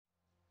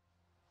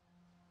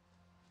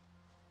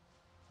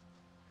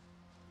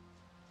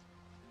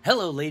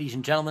Hello, ladies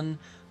and gentlemen.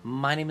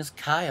 My name is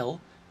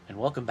Kyle, and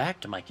welcome back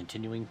to my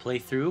continuing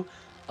playthrough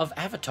of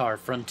Avatar: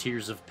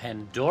 Frontiers of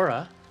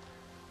Pandora.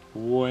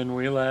 When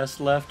we last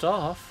left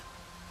off,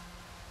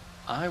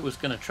 I was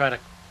going to try to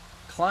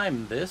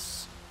climb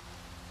this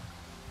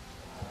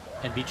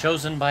and be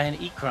chosen by an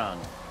Ikran.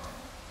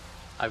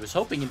 I was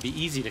hoping it'd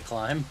be easy to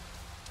climb.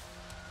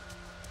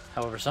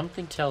 However,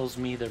 something tells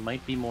me there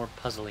might be more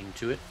puzzling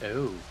to it.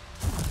 Oh.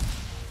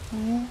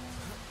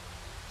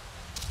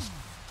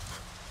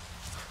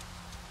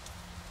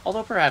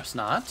 Although perhaps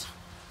not.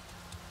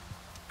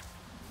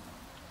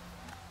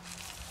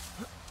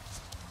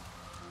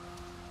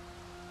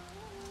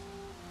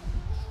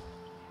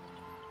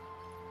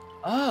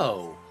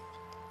 Oh.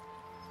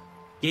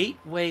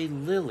 Gateway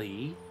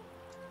Lily.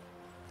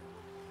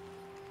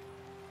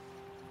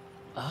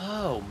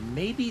 Oh,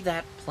 maybe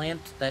that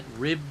plant, that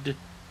ribbed,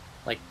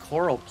 like,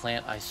 coral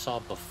plant I saw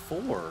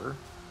before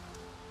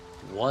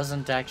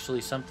wasn't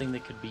actually something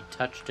that could be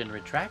touched and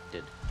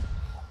retracted.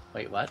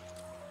 Wait, what?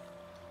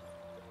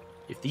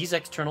 If these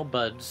external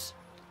buds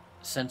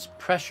sense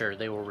pressure,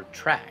 they will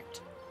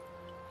retract.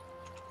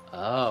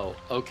 Oh,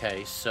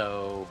 okay,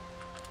 so...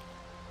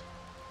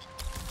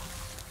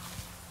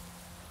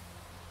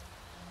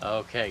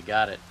 Okay,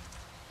 got it.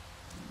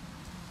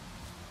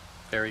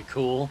 Very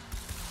cool.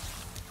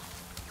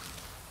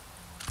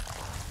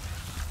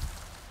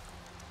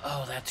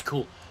 Oh, that's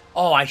cool.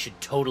 Oh, I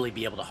should totally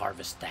be able to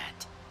harvest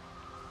that.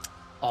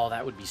 Oh,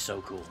 that would be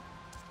so cool.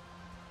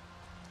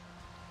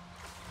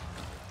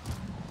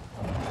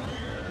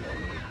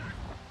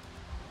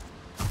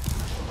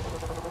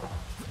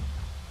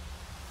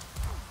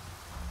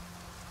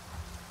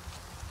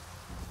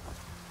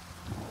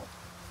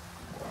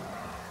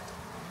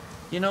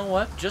 You know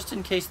what? Just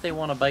in case they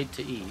want a bite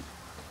to eat,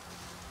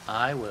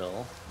 I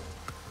will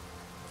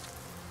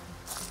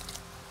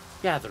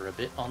gather a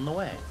bit on the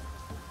way.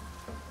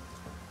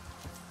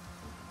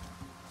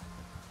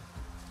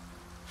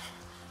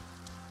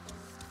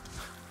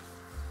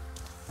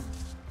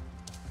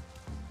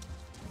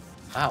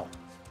 Wow,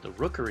 the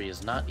rookery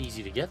is not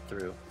easy to get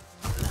through.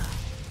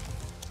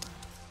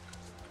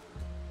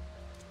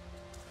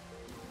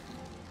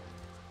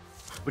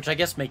 Which I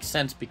guess makes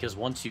sense, because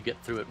once you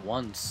get through it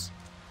once,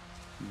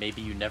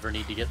 maybe you never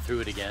need to get through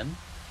it again,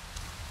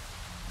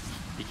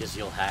 because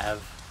you'll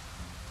have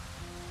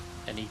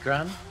an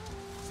Ikran.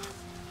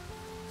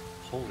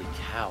 Holy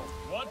cow.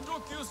 What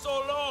took you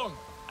so long?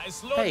 I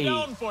slowed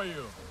down for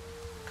you.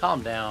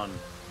 Calm down.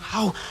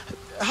 How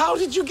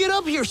did you get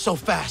up here so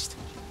fast?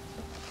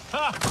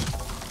 Ha!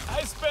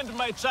 I spent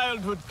my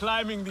childhood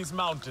climbing these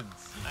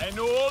mountains. I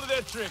know all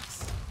their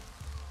tricks.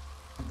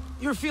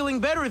 You're feeling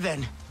better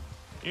then.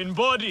 In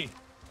body,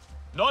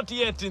 not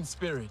yet in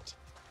spirit.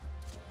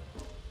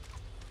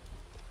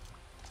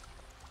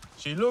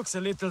 She looks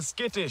a little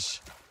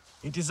skittish.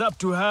 It is up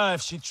to her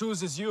if she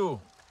chooses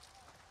you.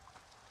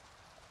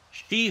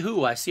 She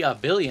who? I see a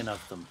billion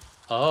of them.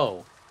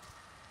 Oh.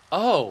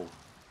 Oh.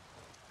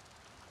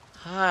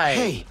 Hi.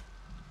 Hey,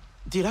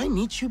 did I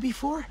meet you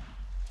before?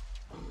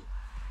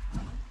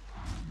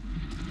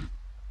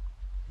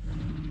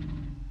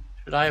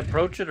 Should I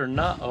approach it or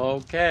not?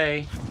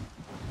 Okay.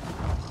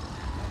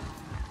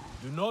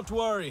 Do not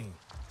worry.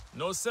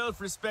 No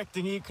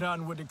self-respecting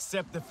Ikran would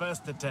accept the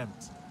first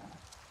attempt.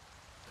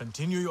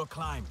 Continue your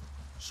climb.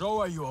 Show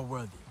her you are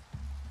worthy.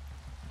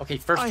 Okay,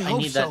 first I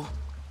need so.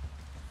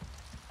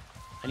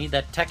 I need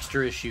that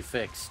texture issue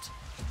fixed.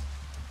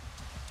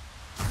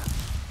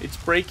 It's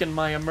breaking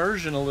my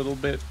immersion a little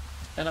bit,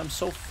 and I'm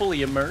so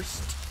fully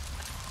immersed.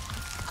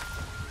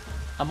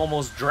 I'm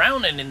almost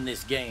drowning in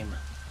this game.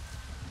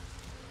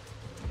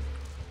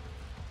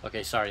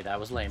 Okay, sorry, that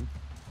was lame.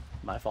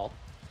 My fault.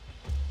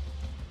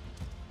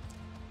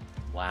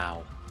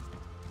 Wow.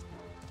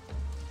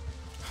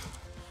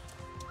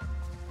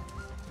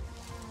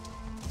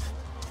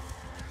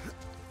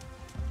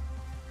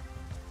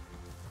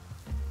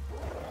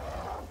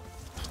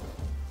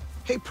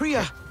 Hey,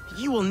 Priya,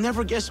 you will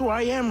never guess where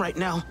I am right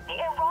now. The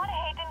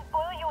Iranahe didn't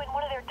boil you in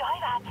one of their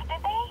dive vats,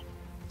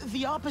 did they?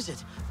 The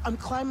opposite. I'm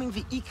climbing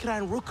the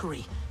Ikran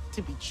rookery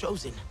to be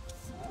chosen.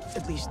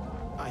 At least,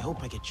 I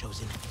hope I get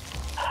chosen.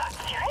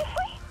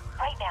 Seriously?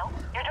 Right now?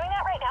 You're doing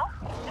that right now?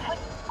 It's like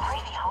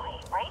crazy high,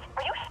 right?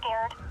 Are you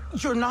scared?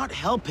 You're not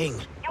helping.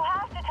 You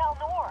have to tell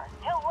Noor.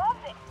 He'll love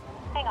it.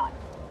 Hang on.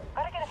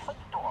 Gotta get a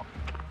footstool.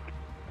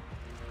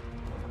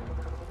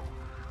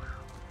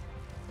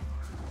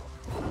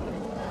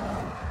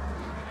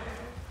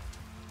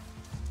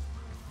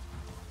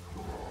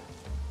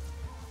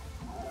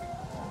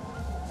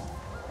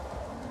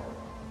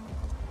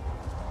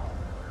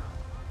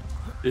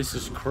 This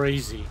is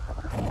crazy.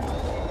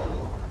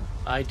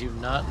 I do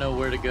not know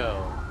where to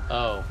go.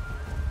 Oh.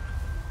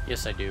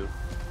 Yes, I do.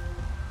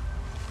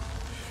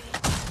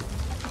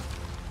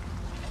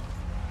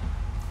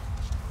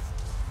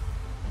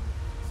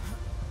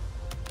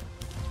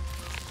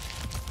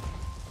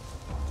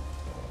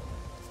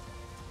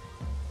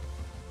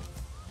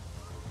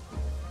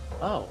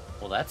 Oh,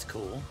 well that's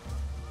cool.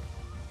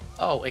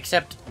 Oh,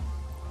 except...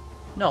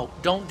 No,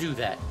 don't do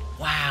that.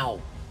 Wow.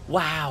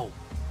 Wow.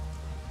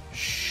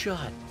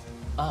 Shut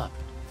up.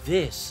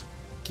 This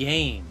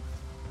game.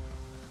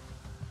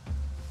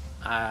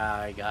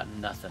 I got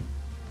nothing.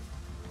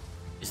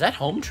 Is that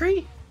home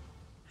tree?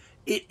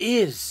 It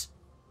is.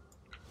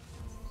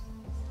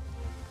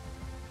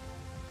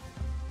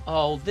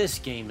 Oh, this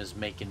game is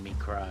making me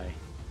cry.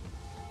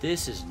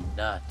 This is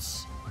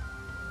nuts.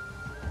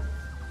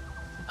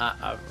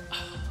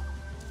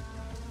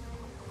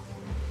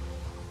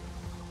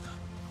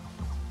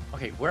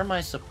 Okay, where am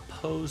I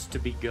supposed to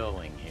be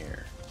going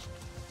here?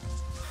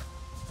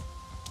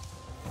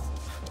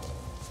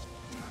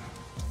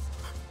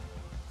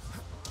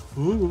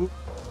 Ooh.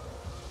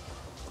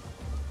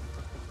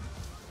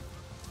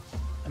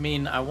 I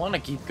mean, I want to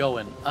keep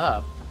going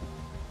up.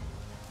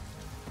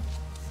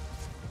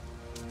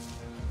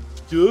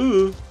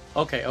 Duh.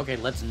 Okay,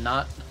 let's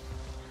not...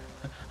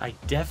 I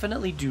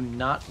definitely do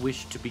not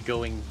wish to be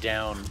going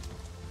down.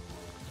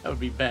 That would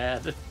be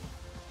bad.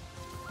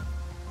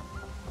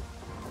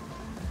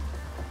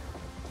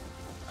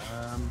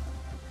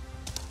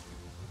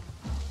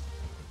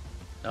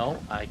 No,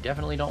 I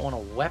definitely don't want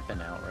a weapon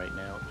out right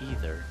now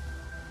either.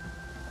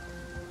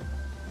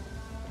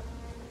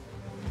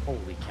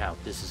 Holy cow,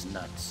 this is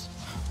nuts.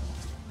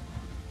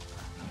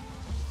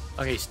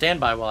 Okay, stand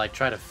by while I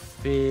try to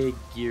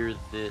figure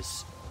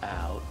this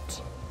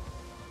out.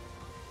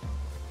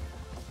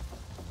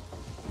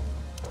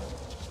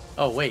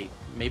 Oh, wait.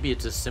 Maybe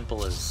it's as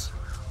simple as...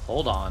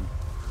 Hold on.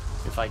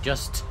 If I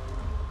just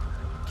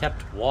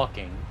kept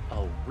walking...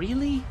 Oh,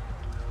 really?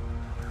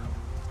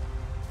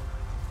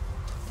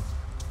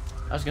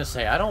 I was gonna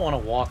say, I don't want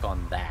to walk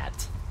on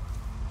that.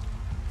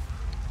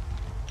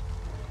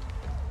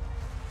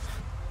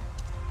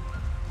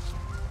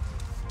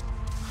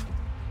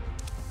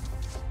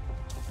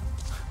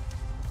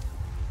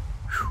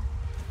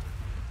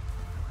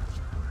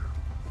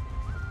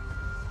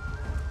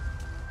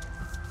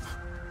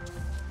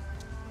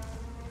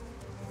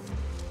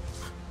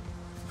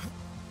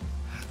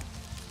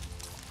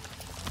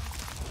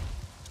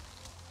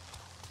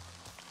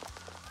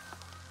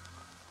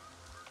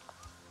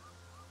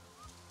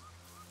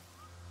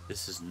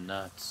 This is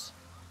nuts.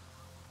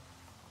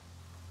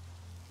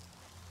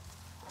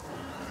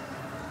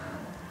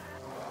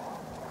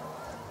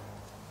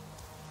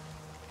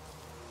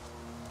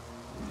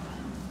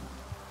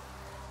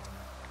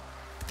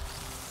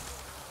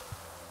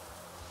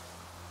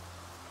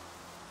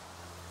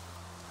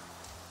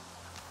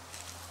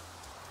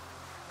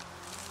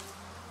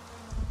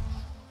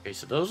 Okay,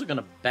 so those are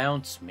gonna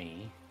bounce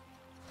me.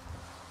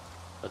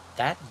 But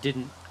that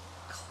didn't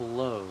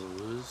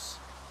close.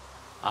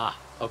 Ah,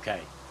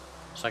 okay.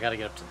 So I gotta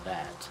get up to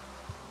that.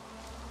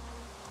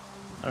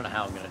 I don't know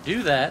how I'm gonna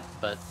do that,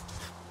 but...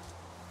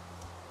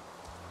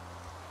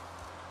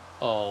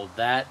 Oh,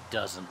 that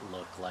doesn't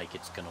look like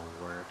it's gonna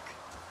work.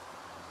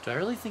 Do I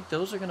really think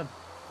those are gonna...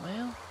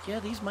 Well,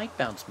 yeah, these might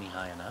bounce me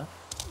high enough.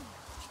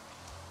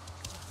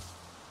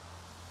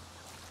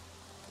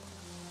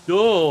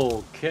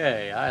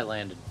 Okay, I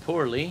landed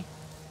poorly.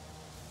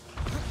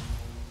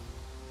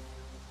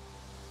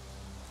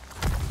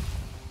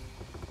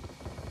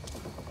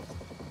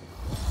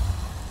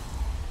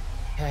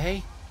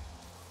 Okay.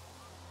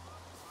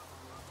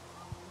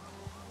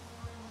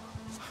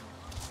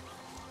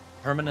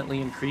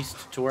 Permanently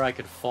increased to where I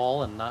could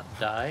fall and not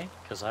die?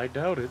 Because I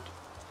doubt it.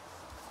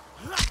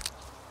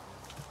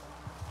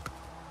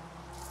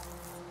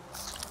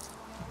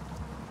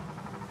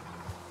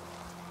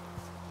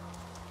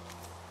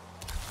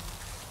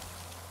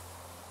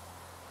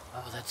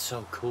 Oh, that's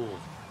so cool.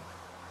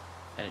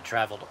 And it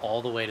traveled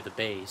all the way to the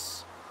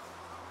base.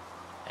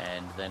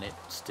 And then it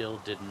still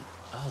didn't...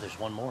 Oh, there's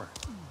one more.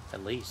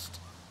 At least.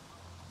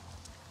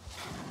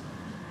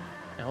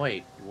 Now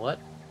wait, what?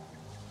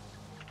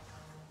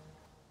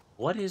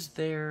 What is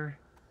there?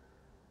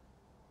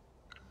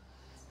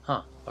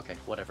 Huh, okay,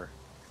 whatever.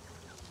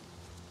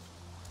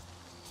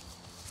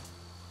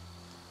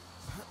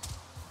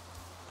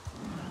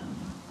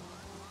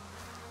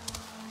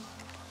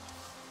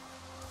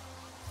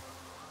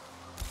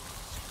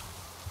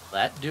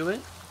 That do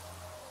it?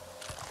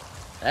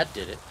 That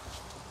did it.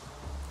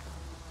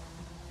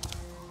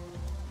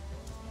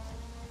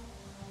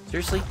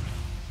 Seriously?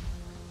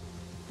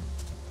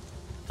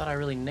 Thought I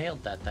really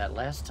nailed that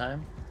last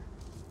time.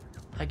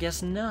 I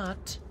guess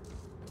not.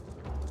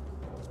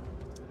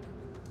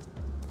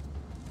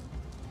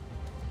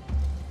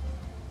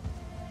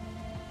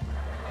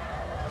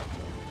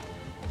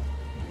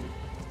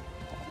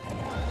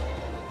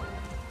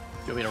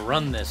 You want me to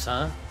run this,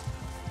 huh?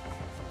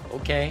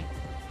 Okay.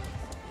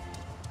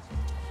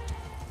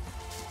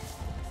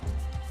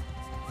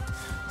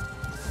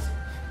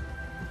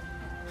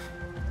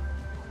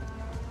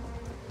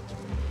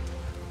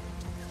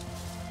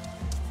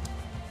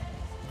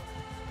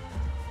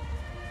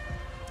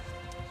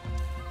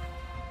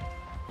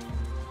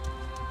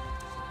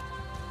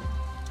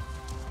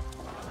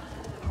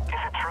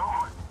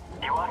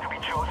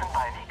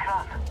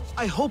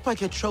 I hope I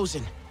get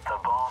chosen. The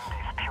bond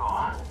is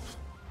pure,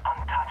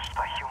 untouched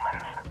by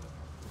humans.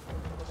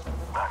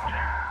 But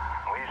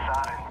we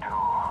saw into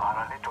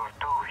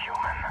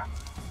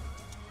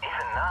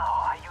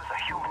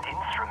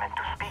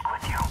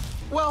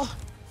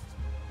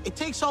It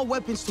takes all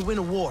weapons to win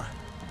a war,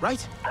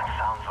 right? That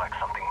sounds like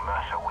something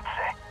Mercer would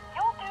say.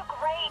 You'll do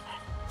great.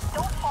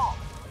 Don't fall,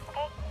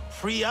 okay?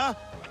 Freya?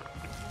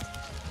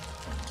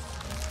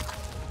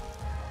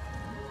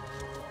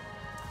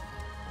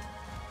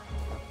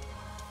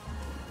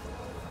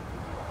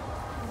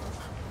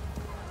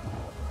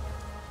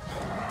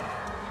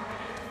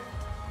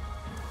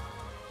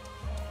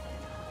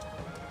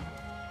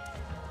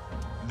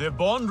 The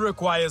bond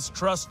requires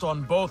trust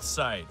on both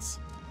sides.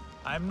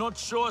 I'm not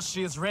sure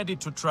she is ready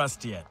to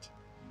trust yet.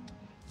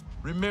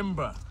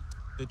 Remember,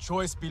 the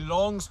choice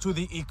belongs to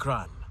the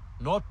Ikran,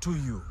 not to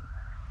you.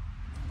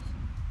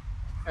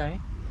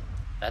 Okay.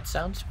 That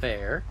sounds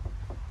fair.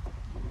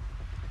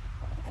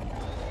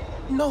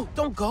 No,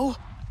 don't go.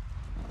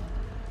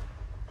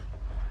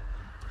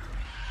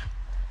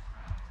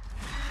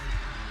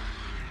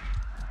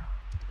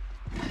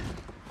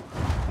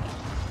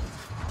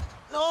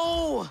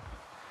 No!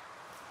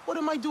 What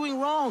am I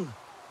doing wrong?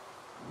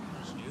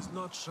 She is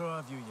not sure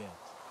of you yet.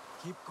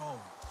 Keep going.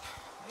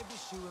 Maybe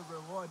she will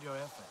reward your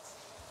efforts.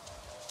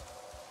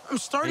 I'm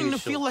starting Maybe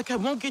to feel like I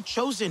won't get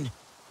chosen.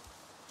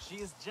 She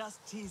is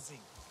just teasing.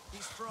 Be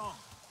strong.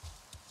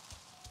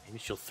 Maybe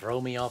she'll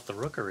throw me off the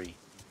rookery.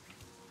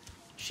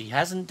 She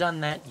hasn't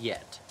done that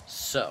yet,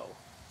 so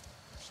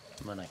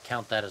I'm gonna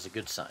count that as a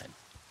good sign.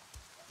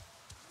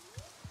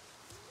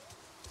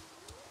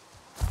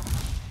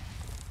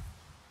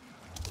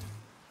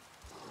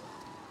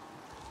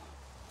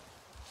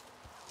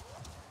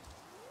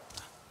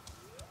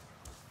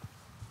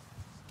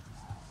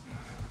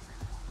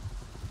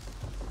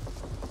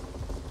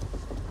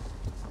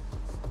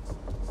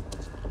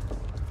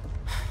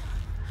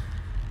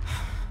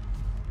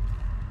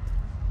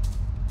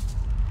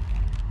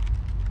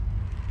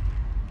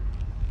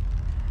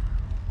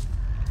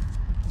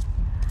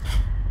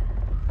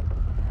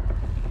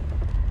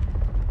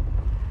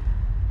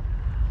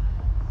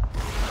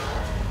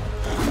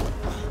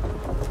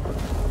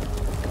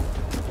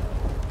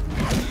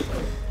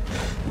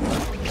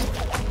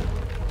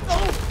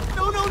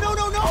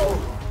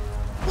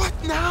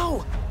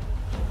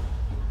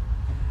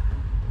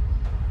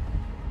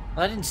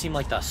 Well, that didn't seem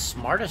like the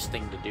smartest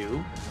thing to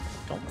do.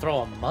 Don't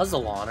throw a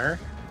muzzle on her.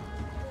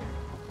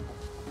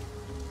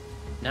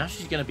 Now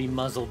she's gonna be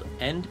muzzled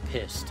and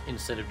pissed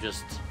instead of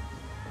just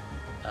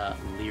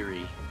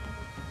leery.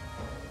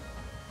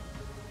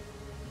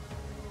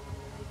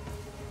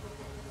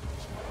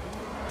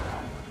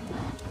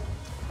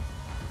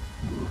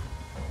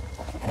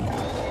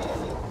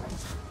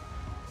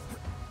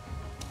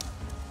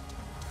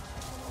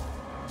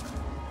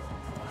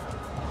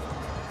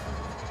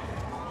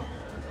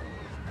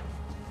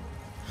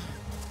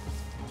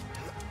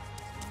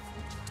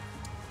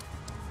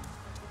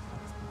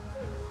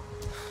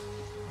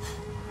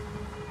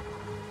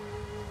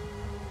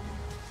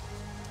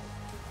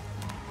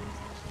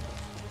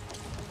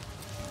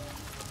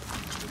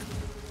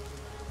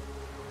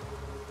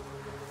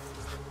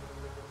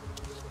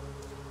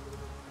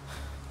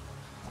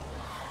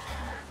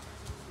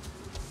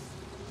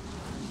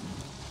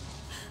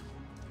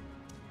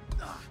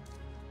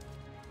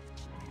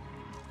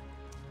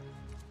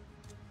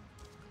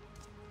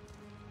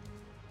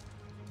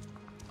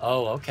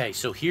 Oh, okay,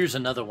 so here's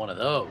another one of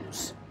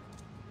those.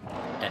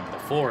 And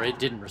before, it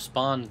didn't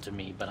respond to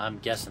me, but I'm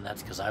guessing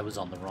that's because I was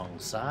on the wrong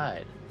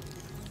side.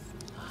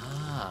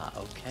 Ah,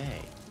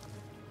 okay.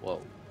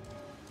 Whoa.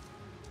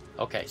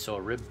 Okay, so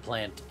a rib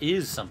plant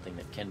is something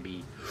that can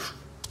be...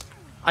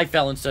 I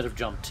fell instead of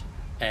jumped,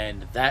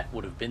 and that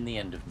would have been the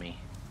end of me.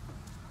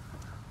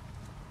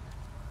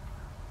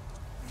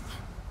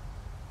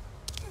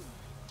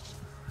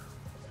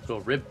 So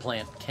a rib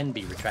plant can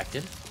be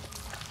retracted.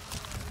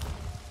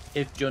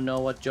 If you know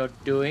what you're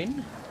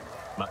doing.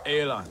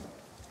 Ma'elan,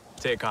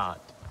 take heart.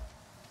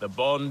 The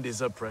bond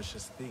is a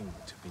precious thing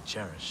to be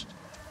cherished.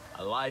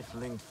 A life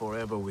linked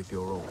forever with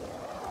your own.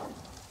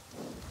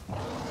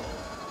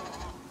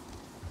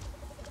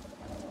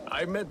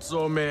 I met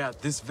Zome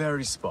at this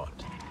very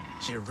spot.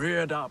 She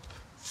reared up,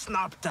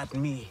 snapped at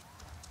me.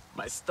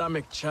 My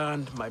stomach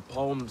churned, my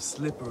palms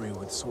slippery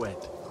with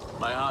sweat.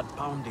 My heart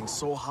pounding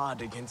so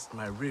hard against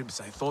my ribs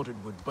I thought it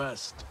would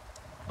burst.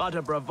 But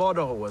her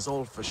bravado was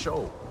all for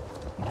show.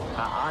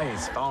 Her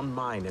eyes found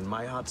mine and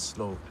my heart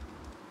slowed.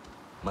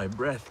 My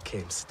breath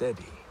came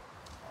steady.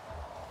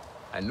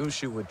 I knew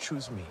she would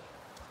choose me.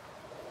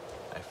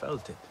 I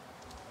felt it.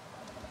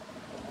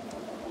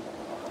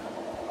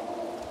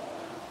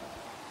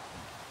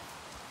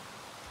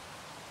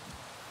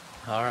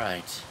 All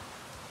right.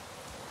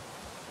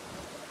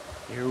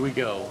 Here we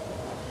go.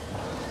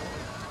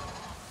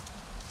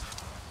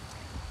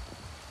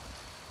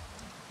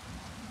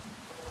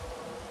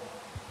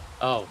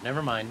 Oh,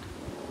 never mind.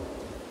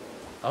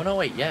 Oh, no,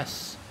 wait,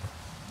 yes.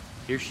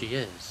 Here she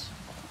is.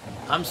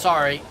 I'm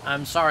sorry.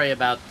 I'm sorry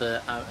about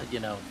the, you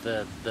know,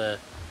 the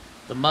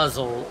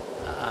muzzle.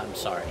 I'm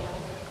sorry.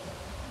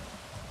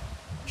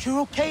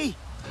 You're okay.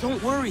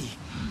 Don't worry.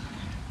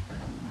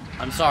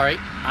 I'm sorry.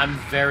 I'm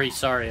very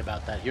sorry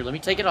about that. Here, let me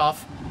take it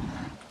off.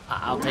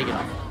 I'll take it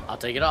off. I'll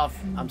take it off.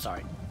 I'm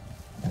sorry.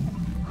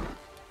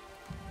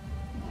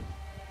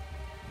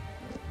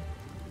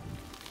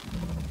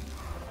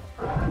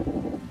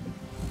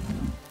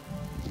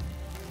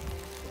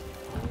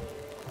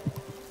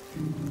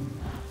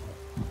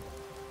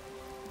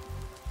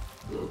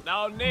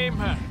 Now name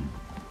her.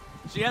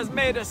 She has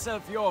made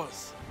herself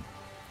yours.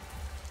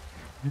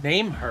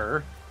 Name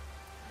her.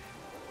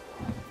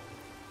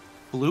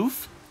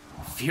 Bloof?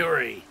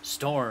 Fury.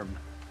 Storm.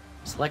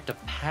 Select a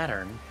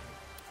pattern.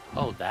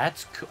 Oh,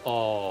 that's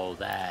cool.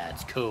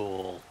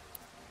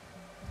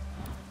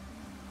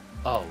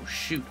 Oh,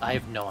 shoot. I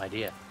have no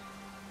idea.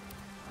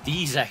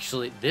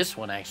 This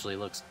one actually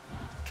looks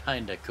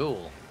kinda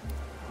cool.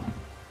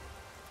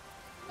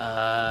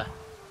 No.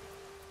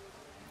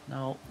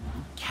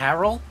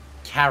 Carol?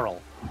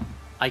 Carol.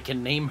 I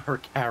can name her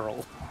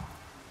Carol.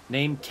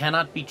 Name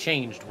cannot be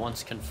changed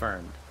once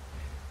confirmed.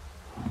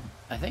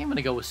 I think I'm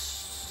gonna go with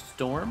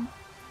Storm,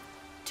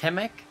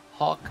 Temek,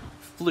 Hawk,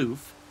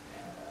 Floof,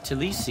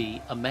 Talisi,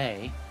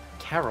 Amay,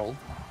 Carol,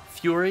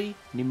 Fury,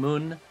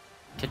 Nimun,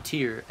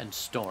 Katir, and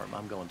Storm.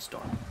 I'm going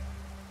Storm.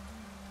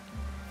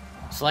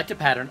 Select a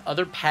pattern.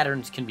 Other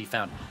patterns can be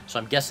found. So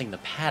I'm guessing the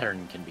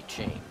pattern can be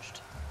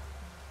changed.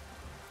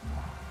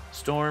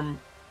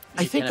 Storm.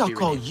 I think I'll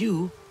call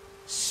you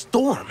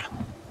Storm.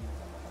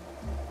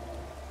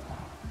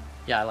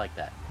 Yeah, I like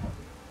that.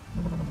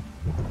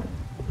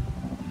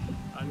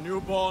 A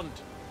new bond.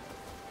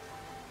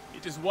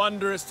 It is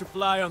wondrous to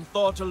fly on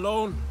thought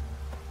alone,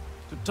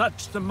 to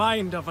touch the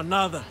mind of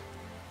another.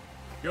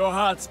 Your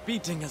hearts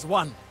beating as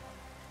one.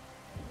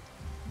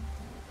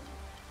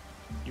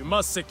 You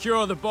must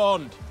secure the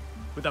bond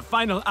with a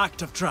final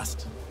act of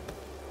trust.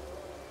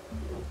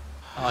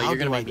 Oh, you're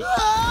gonna make me.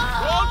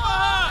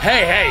 Ah!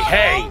 Hey, hey,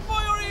 hey! Go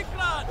for your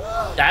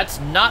eclat! That's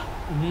not.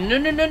 No,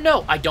 no, no,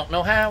 no. I don't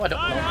know how. I don't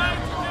know how.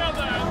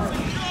 Together and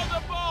secure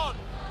the bond!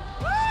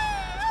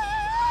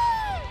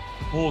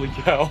 Holy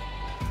cow.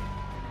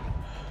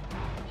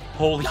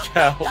 Holy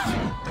cow.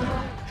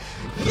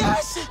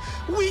 Yes!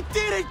 We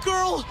did it,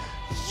 girl!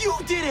 You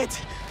did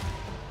it!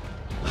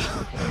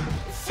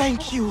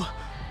 Thank you.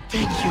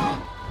 Thank you.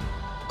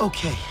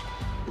 Okay,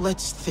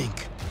 let's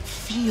think.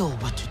 Feel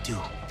what to do.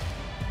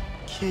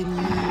 Can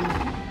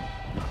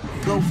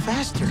you go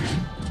faster?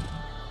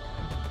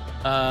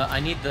 I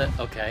need the.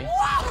 Okay.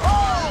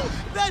 Whoa!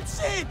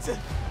 That's it!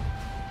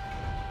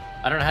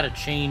 I don't know how to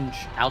change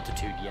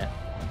altitude yet.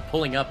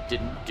 Pulling up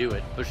didn't do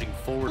it. Pushing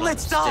forward.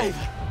 Let's on the dive!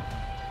 stick.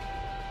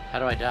 How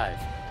do I dive?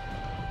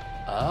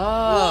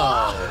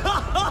 Oh.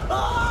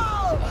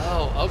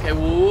 Oh, okay.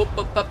 Whoop,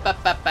 up, up,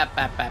 up, up, up,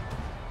 up, up.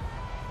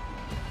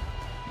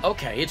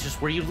 Okay, it's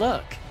just where you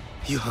look.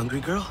 You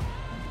hungry, girl?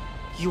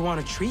 You want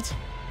a treat?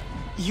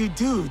 You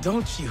do,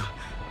 don't you?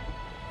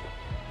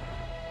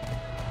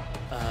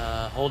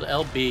 Hold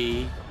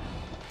LB,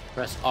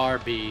 press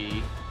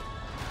RB,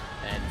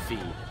 and feed.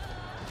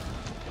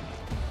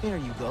 There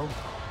you go.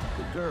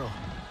 Good girl.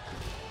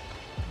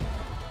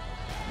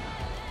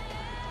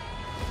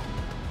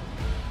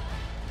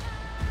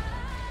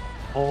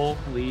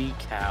 Holy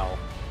cow.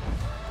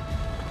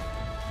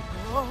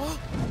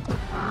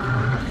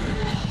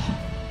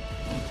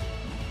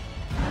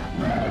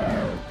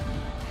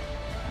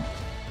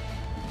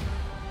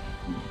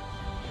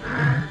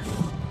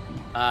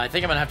 I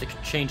think I'm gonna have to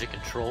change a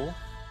control.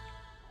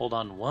 Hold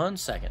on 1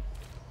 second.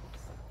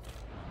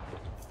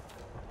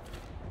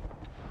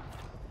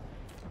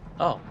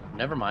 Oh,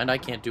 never mind. I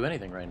can't do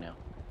anything right now.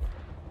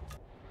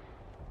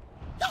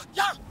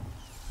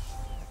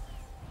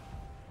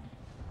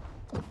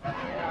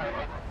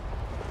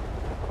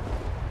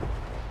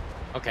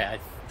 Okay, I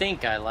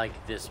think I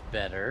like this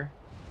better.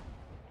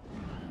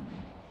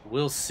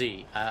 We'll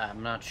see.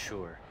 I'm not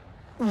sure.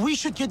 We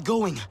should get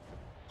going.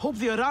 Hope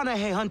the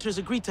Aranahe hunters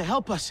agreed to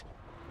help us.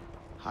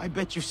 I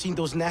bet you've seen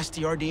those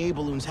nasty RDA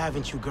balloons,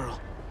 haven't you,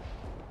 girl?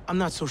 I'm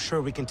not so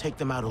sure we can take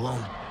them out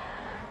alone.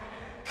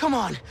 Come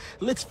on,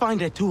 let's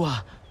find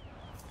Etua.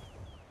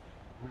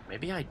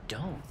 Maybe I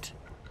don't.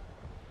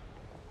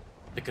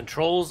 The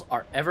controls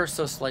are ever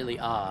so slightly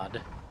odd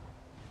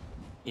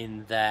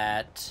in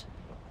that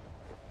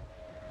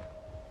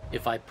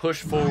if I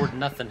push forward,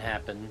 nothing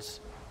happens.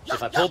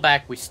 If I pull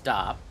back, we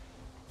stop.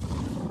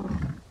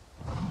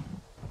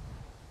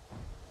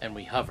 And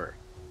we hover.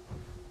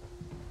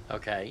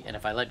 Okay, and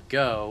if I let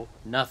go,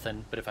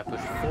 nothing. But if I push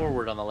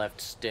forward on the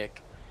left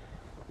stick,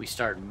 we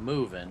start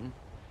moving.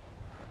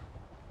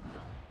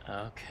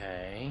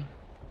 Okay.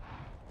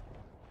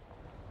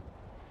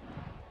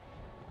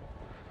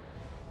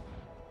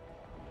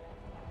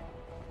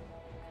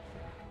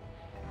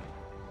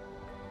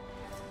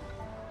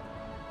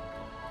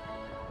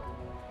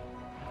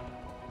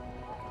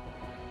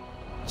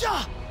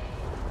 Yeah!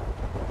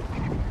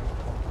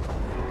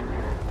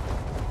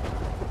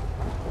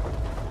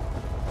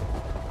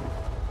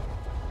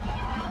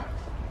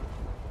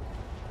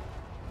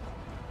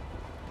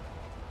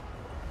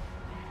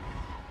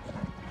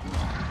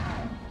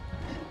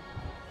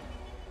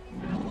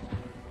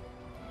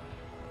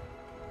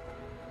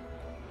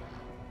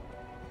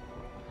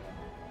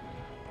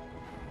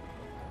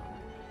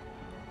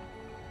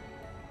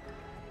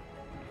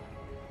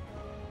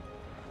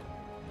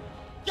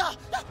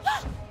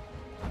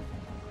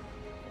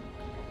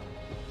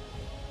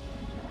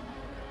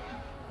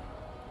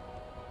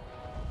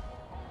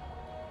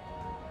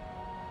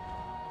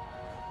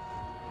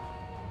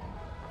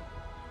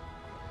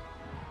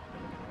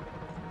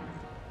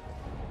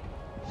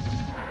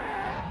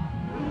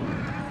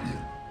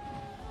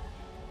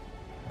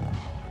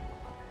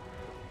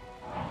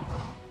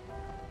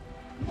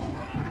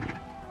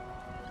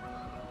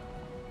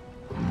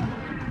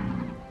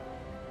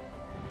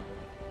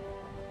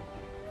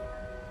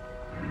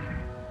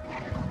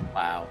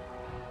 Wow.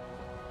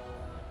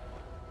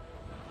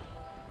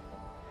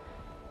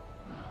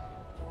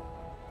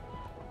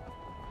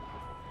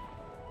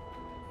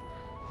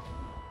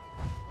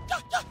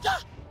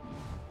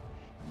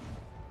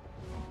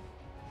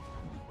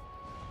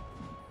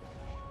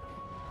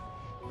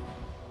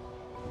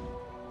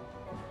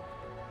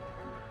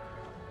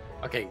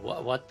 Okay,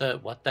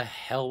 what the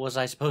hell was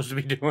I supposed to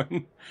be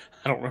doing?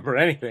 I don't remember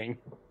anything.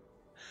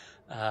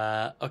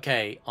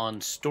 Okay, on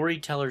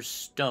Storyteller's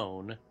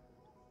Stone,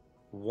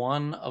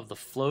 one of the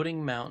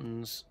floating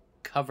mountains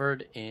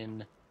covered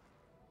in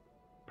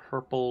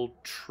purple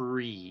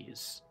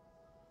trees.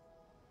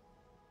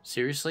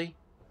 Seriously?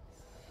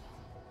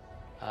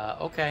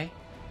 Okay.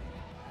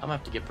 I'm gonna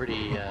have to get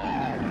pretty,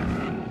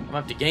 I'm gonna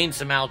have to gain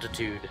some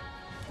altitude.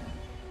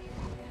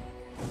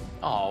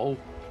 Oh.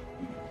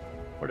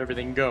 Where'd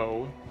everything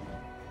go?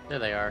 There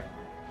they are.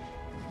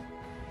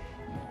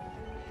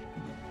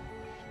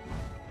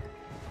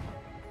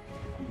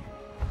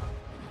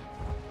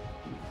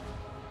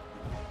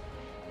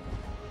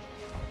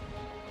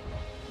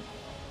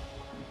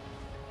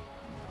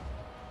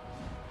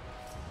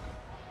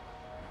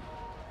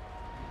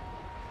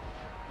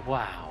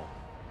 Wow.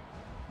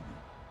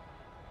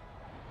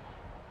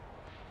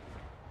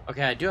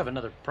 Okay, I do have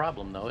another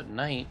problem though. At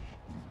night,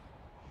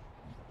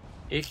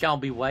 it's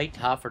gonna be way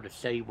tougher to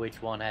see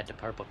which one had the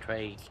purple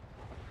trees.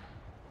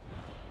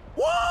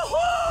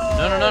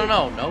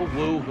 Woohoo! No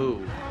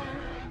woohoo.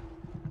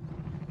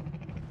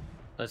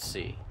 Let's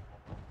see.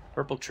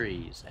 Purple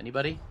trees.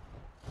 Anybody?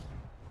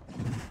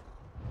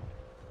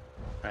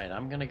 Alright,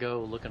 I'm gonna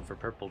go looking for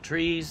purple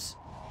trees.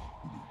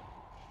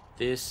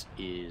 This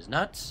is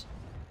nuts.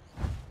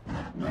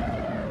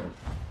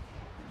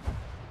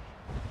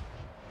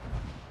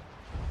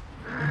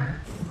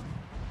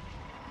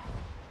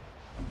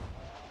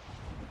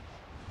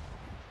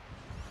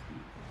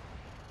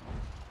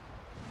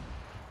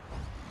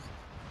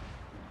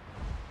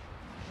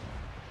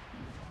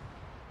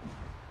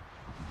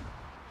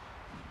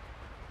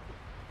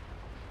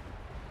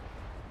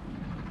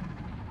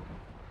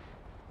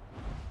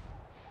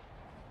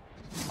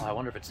 Oh, I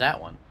wonder if it's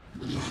that one.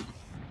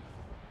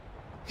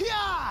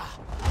 Yeah!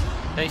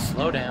 Okay,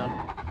 slow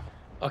down.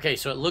 Okay,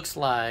 so it looks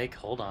like...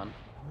 Hold on.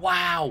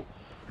 Wow!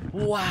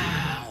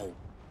 Wow!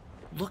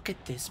 Look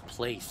at this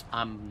place.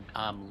 I'm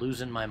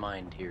losing my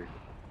mind here.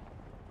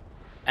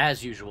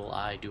 As usual,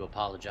 I do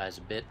apologize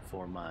a bit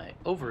for my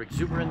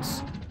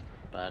overexuberance,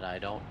 but I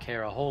don't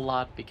care a whole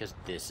lot because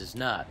this is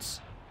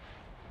nuts.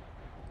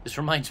 This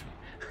reminds me...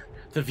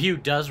 The view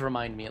does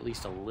remind me at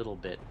least a little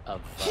bit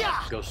of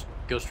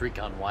Ghost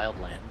Recon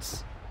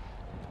Wildlands.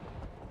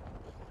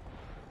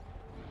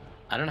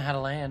 I don't know how to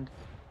land.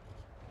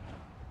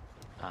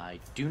 I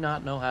do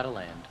not know how to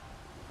land.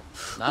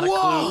 Not a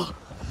clue.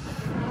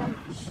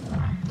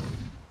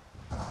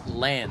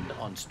 Land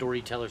on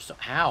Storyteller.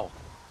 How?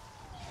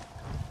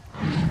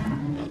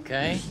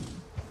 Okay.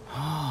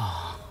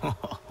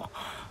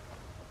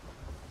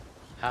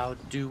 How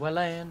do I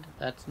land?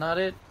 That's not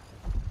it.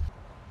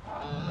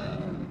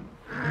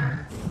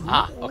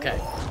 Ah, okay.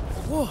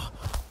 Whoa.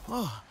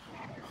 Oh.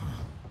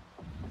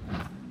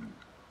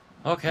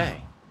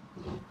 Okay.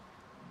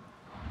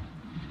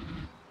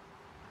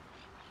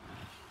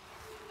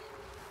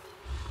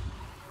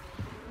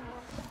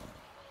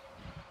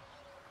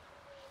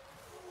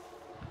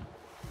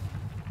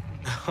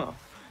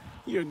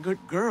 You're a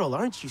good girl,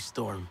 aren't you,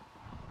 Storm?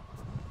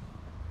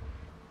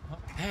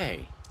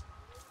 Okay.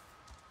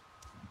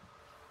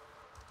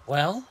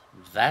 Well,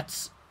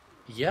 that's...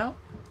 Yeah.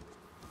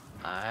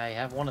 I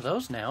have one of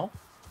those now.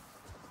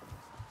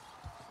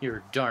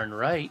 You're darn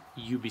right,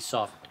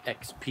 Ubisoft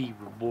XP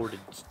rewarded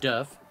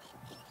stuff.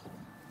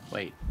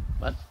 Wait,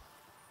 what?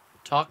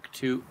 Talk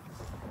to...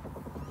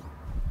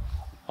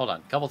 Hold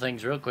on, couple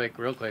things real quick.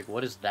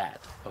 What is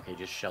that? Okay,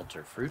 just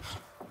shelter fruit.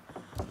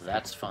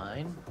 That's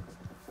fine.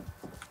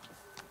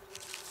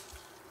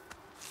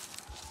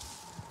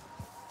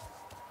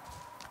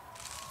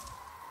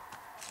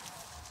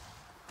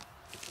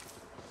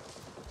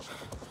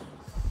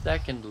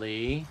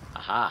 Secondly,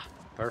 aha,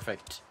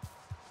 perfect.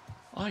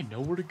 I know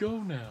where to go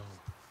now.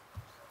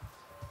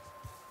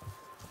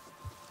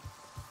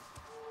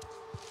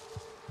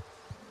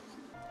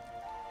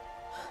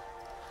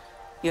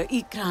 Your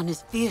Ikran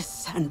is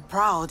fierce and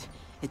proud.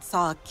 It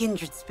saw a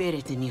kindred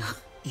spirit in you.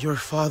 Your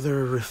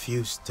father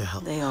refused to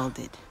help. They all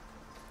did.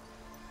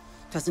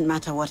 Doesn't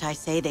matter what I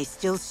say, they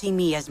still see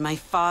me as my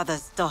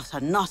father's daughter,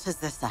 not as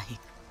the Sahib.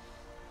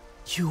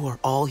 You are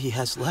all he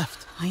has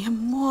left. I am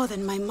more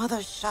than my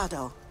mother's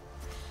shadow.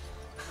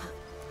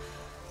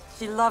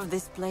 She loved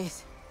this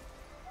place.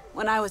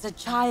 When I was a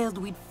child,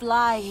 we'd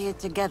fly here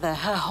together,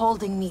 her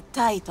holding me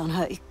tight on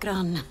her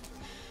Ikran.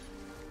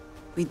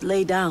 We'd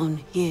lay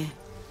down here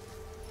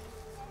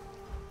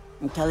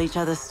and tell each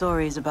other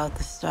stories about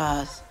the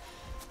stars.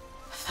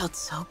 I felt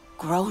so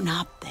grown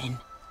up then.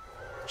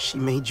 She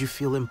made you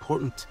feel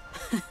important.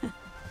 It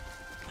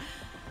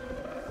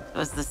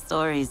was the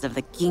stories of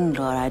the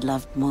Kingdor I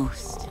loved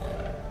most.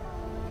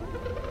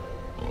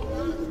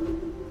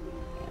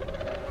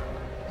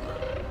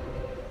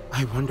 I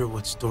I wonder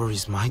what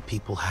stories my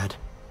people had.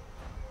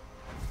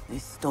 They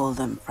stole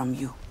them from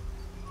you.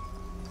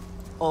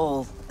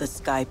 All the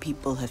Sky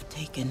people have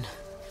taken.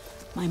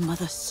 My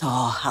mother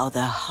saw how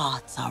their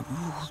hearts are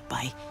ruled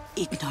by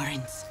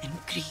ignorance and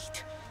greed.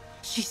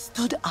 She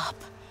stood up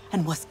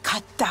and was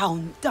cut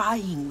down,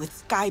 dying with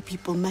Sky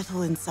people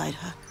metal inside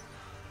her.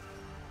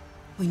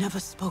 We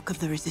never spoke of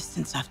the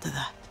resistance after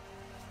that.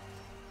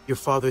 Your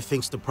father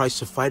thinks the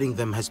price of fighting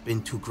them has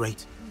been too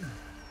great.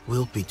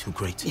 Will be too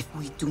great. If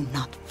we do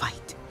not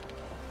fight,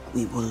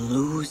 we will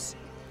lose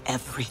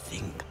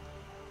everything.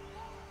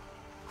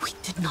 We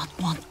did not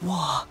want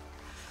war.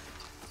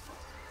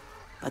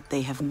 But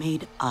they have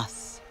made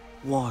us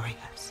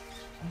warriors.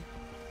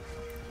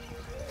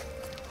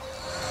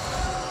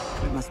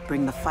 We must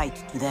bring the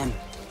fight to them.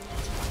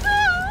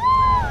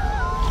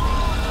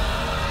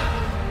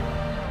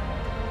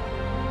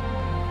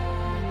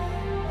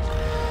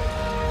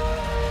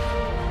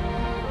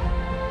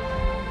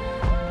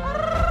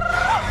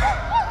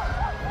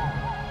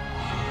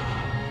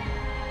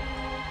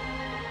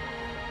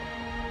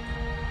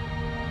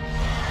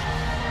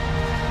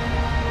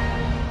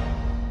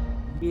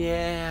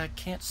 Yeah, I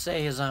can't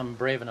say as I'm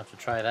brave enough to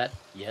try that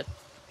yet.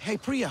 Hey,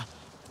 Priya,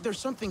 there's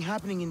something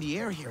happening in the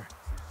air here.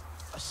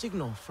 A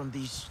signal from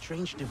these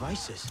strange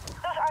devices. Those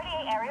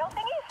RDA aerial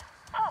thingies?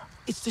 Huh.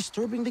 It's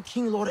disturbing the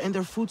King Lord and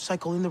their food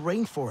cycle in the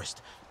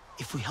rainforest.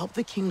 If we help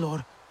the King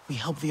Lord, we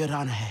help the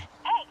Aranahe. Hey,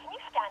 can you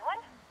scan one?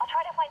 I'll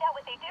try to find out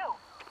what they do.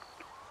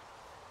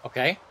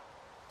 Okay.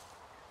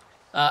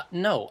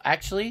 No,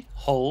 actually,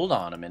 hold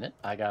on a minute.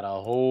 I got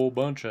a whole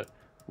bunch of...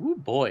 Ooh,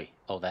 boy.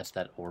 Oh, that's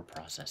that ore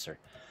processor.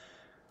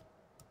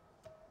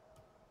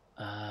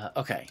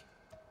 Okay.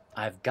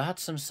 I've got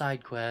some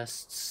side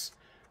quests.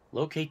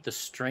 Locate the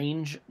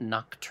strange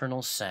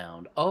nocturnal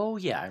sound. Oh,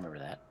 yeah, I remember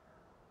that.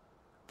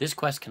 This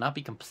quest cannot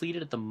be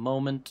completed at the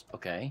moment.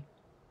 Okay.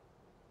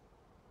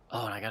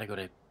 Oh, and I gotta go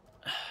to...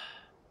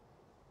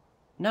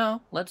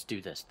 No, let's do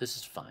this. This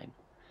is fine.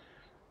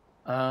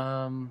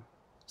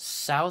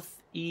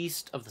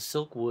 Southeast of the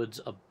Silk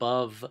Woods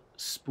above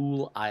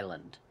Spool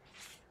Island.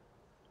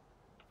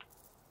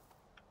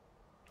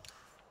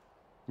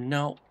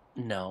 No,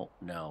 no,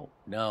 no,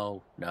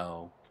 no,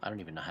 no. I don't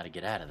even know how to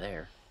get out of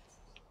there.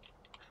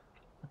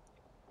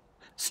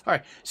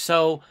 Sorry.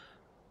 So,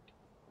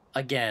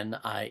 again,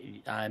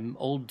 I'm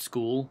old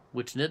school,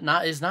 which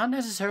is not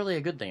necessarily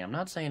a good thing. I'm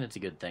not saying it's a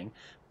good thing,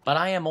 but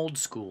I am old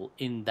school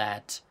in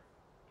that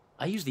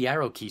I use the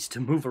arrow keys to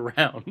move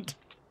around.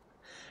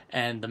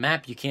 And the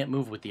map, you can't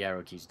move with the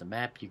arrow keys. The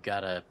map, you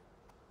gotta...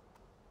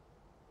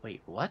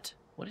 Wait, what?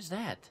 What is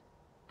that?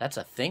 That's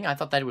a thing? I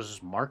thought that was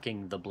just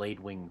marking the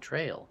Blade Wing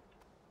Trail.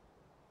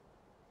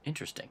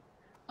 Interesting.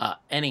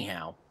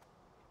 Anyhow,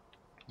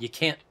 you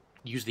can't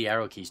use the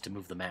arrow keys to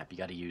move the map. You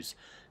gotta use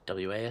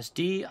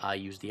WASD. I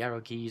use the arrow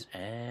keys,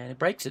 and it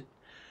breaks it.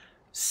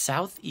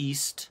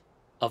 Southeast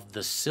of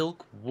the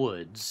Silk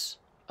Woods.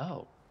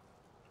 Oh.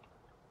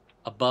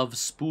 Above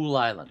Spool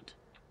Island.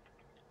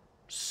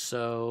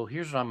 So,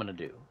 here's what I'm gonna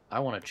do. I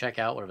want to check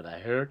out whatever the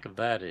heck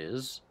that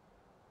is.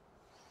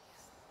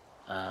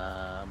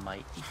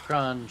 My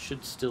Ecron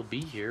should still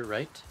be here,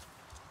 right?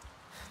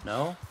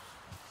 No?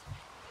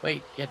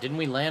 Wait, yeah, didn't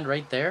we land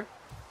right there?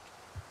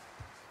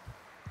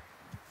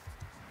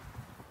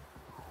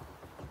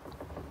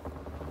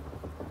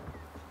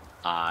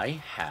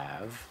 I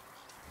have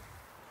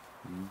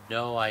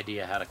no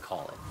idea how to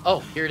call it. Oh,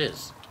 here it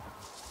is.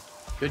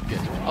 Good,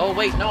 good. Oh,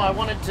 wait, no, I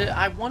wanted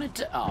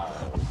to,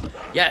 oh.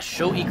 Yeah,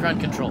 show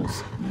Ecron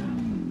controls.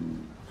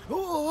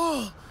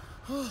 Oh,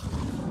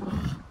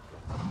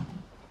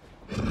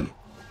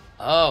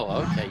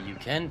 okay, you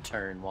can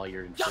turn while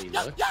you're in free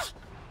look.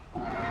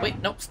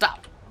 Wait, no,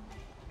 stop.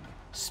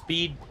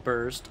 Speed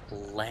burst,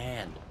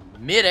 land.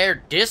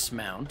 Mid-air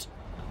dismount?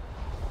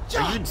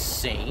 Are you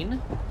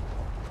insane?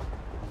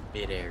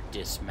 Mid-air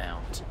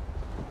dismount.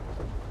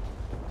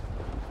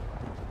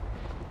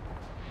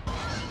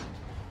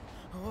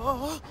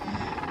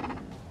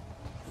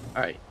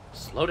 Alright,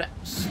 slow down.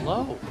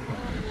 Slow.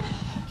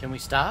 Can we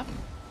stop?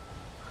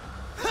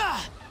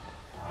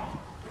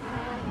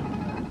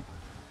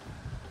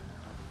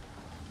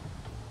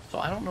 So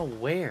I don't know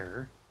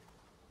where.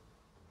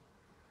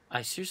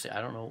 I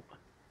don't know.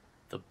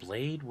 The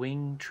Blade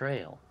Wing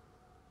Trail.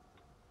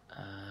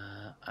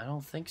 I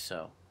don't think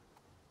so.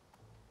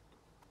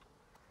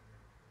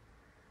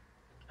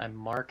 How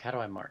do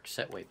I mark?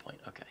 Set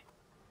waypoint, okay.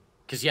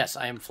 Because yes,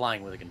 I am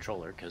flying with a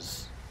controller,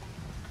 because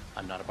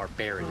I'm not a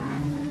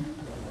barbarian.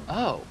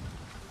 Oh.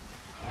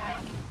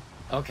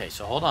 Okay,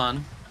 so hold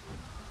on.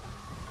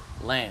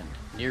 Land,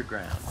 near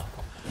ground.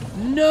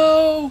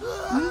 No!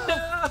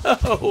 No!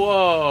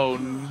 Whoa,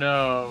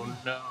 no,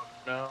 no,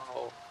 no.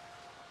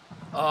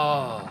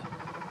 Oh.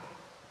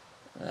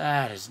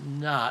 That is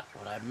not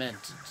what I meant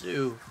to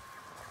do.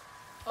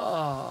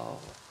 Oh.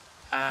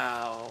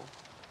 Ow.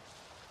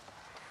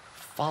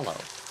 Follow.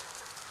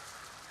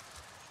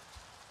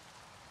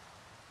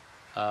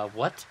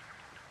 What?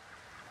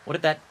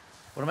 What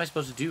am I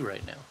supposed to do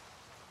right now?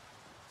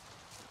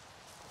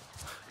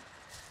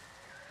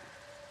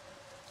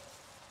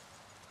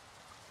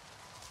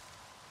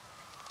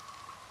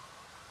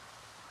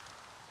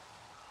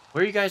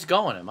 Where are you guys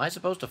going? Am I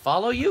supposed to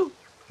follow you?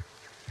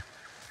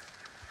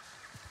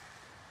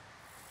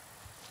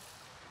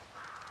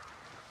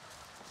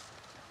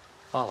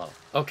 Follow.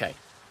 Okay.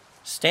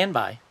 Stand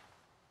by.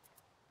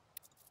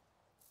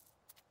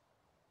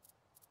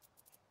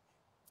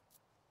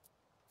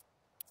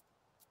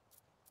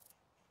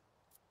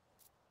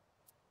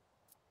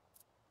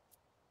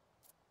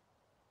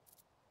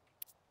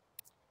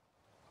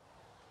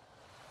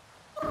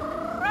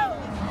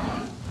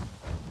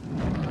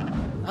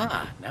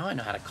 Ah, now I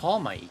know how to call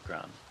my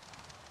Egron.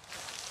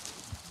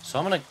 So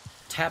I'm gonna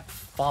tap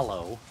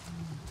follow,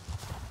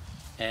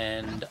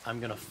 and I'm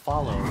gonna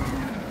follow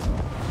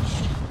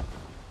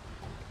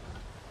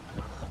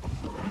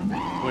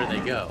where they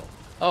go.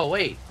 Oh,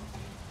 wait.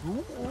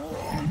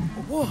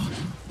 Whoa.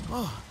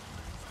 Oh.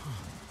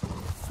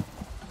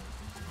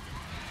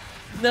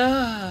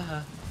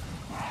 Nah.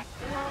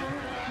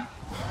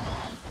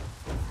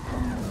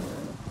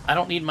 I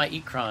don't need my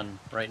Ecron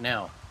right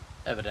now,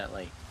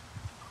 evidently.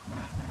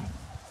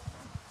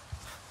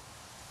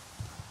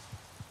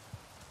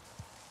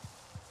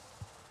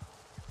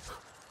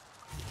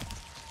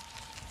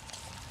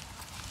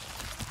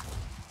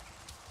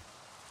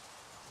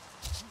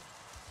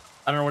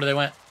 I don't know where they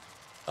went.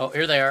 Oh,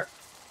 here they are.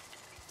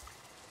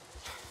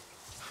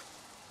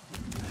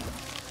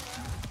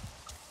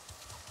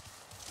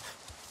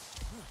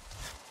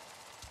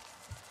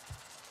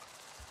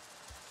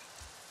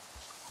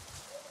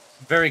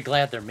 Very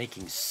glad they're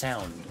making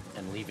sound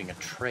and leaving a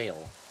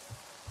trail.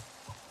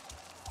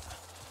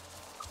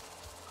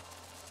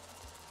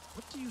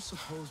 What do you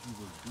suppose we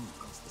will do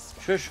once the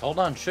sky... Shush, hold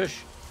on,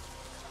 shush.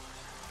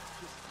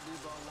 Just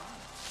live our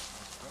lives,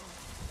 I suppose.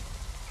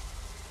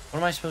 What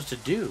am I supposed to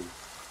do?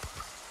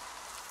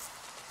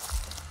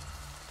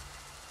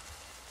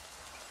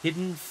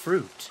 Hidden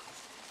fruit.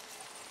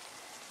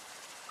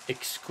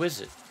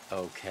 Exquisite.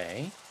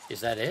 Okay.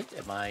 Is that it?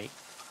 Am I...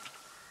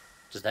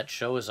 Does that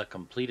show as a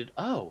completed...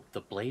 Oh,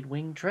 the Blade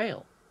Wing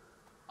Trail.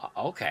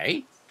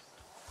 Okay.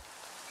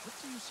 What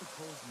do you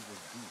suppose we will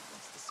do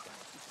once the sky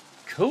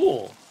begins?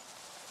 Cool.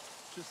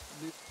 Just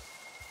live...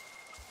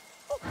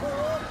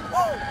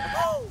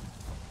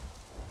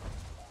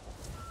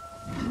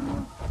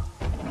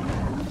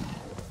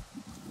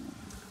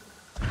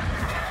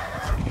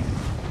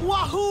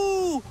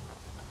 Wahoo!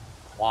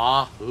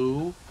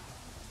 Wahoo?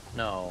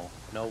 No.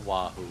 No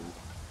wahoo.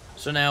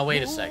 So now,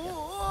 wait a second.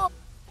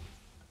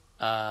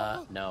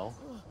 No.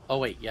 Oh,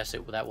 wait. Yes,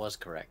 that was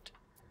correct.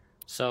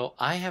 So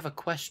I have a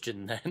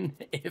question then.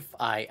 If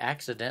I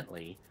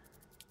accidentally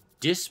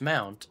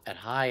dismount at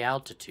high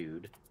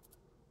altitude,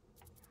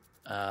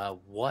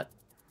 what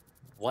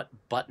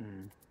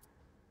button?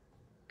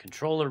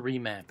 Controller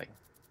remapping.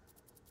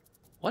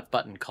 What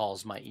button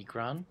calls my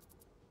Ecron?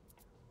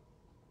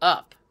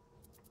 Up.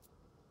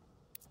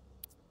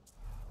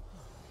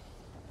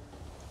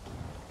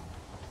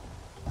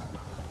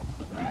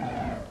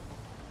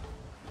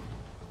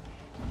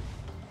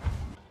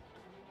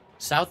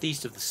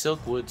 Southeast of the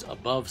Silk Woods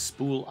above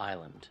Spool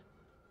Island.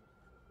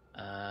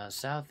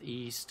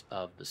 Southeast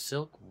of the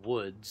Silk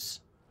Woods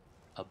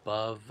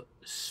above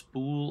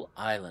Spool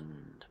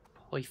Island.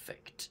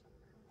 Perfect.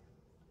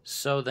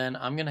 So then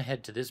I'm going to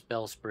head to this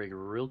Bellsprig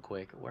real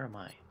quick. Where am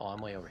I? Oh,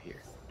 I'm way over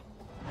here.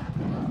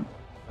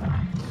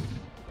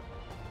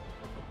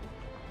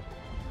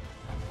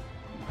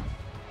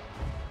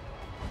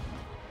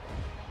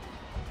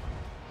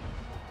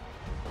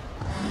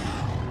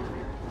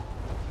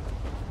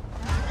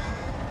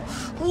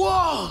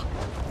 Whoa!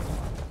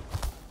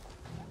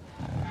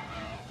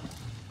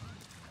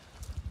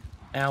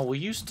 Now, will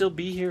you still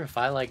be here if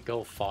I, like,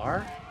 go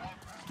far?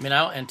 I mean,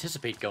 I don't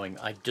anticipate going...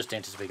 I just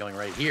anticipate going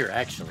right here,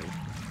 actually.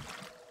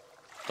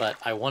 But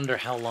I wonder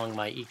how long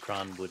my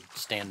Ecron would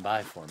stand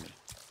by for me.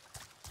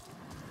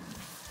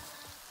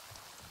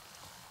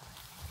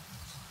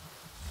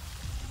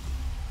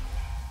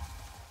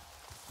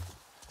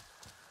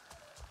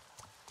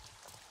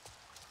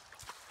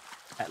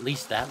 At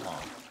least that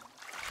long.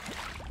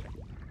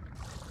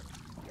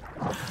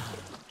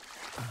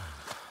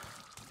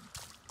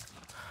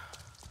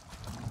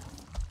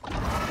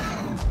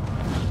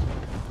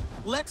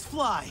 Let's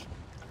fly.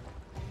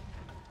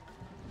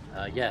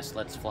 Yes,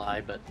 let's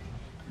fly, but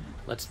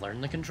let's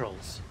learn the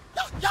controls.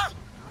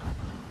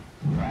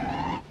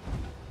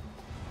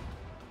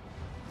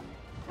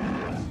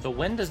 So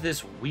when does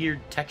this weird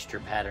texture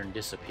pattern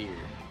disappear?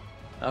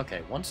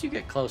 Okay, once you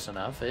get close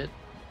enough, it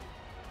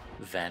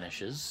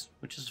vanishes,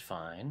 which is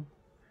fine.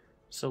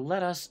 So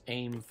let us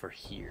aim for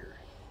here.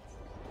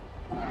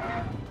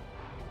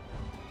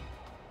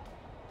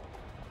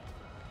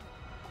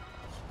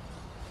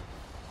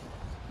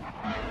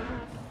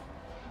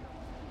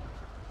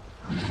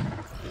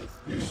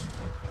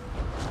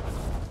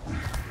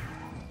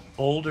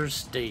 Boulder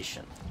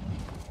Station.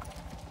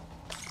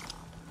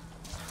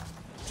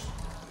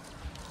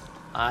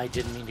 I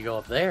didn't mean to go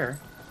up there.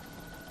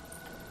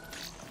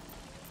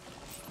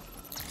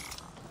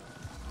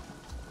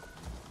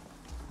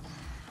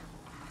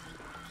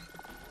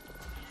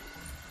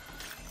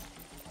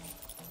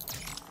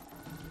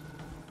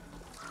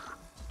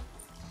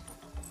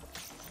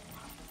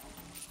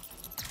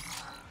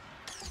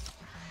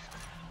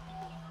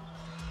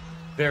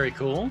 Very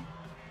cool.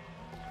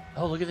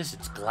 Oh, look at this.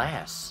 It's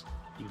glass.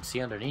 You can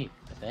see underneath,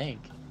 I think.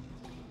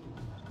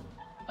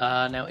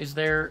 Now, is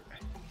there...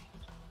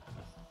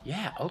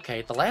 Yeah,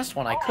 okay. The last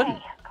one I couldn't...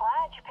 Okay,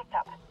 glad you picked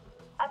up.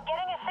 I'm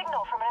getting a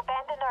signal from an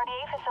abandoned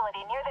RDA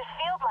facility near this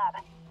field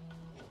lab.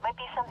 Might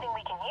be something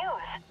we can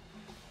use.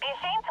 Be a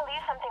shame to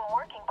leave something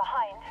working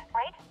behind,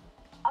 right?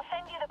 I'll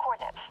send you the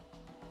coordinates.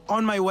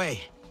 On my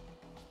way.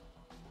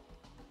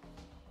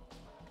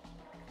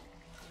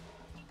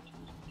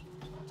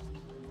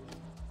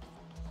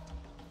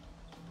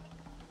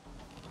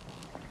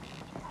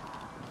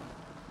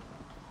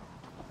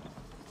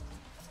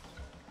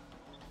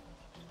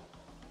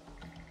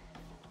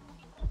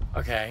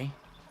 Okay.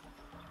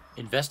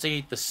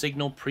 Investigate the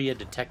signal Priya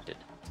detected.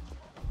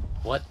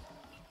 What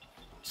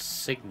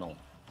signal?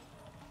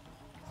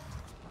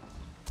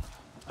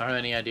 I don't have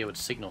any idea what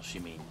signal she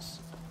means.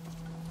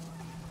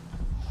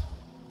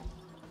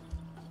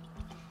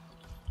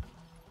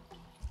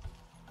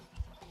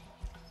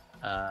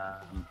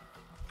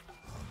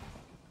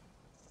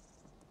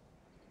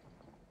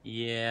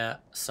 Yeah,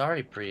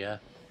 sorry, Priya.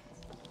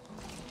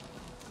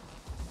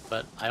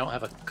 But I don't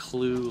have a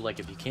clue, like,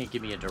 if you can't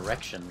give me a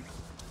direction.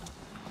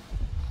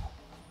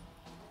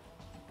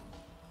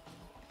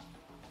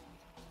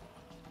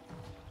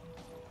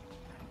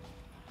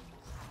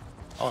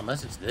 Oh,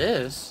 unless it's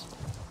this.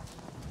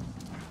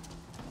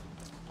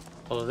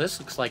 Although this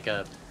looks like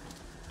a...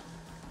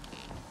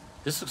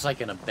 This looks like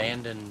an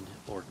abandoned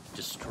or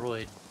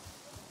destroyed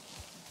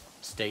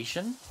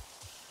station.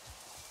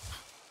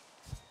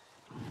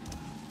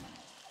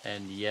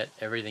 And yet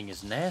everything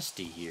is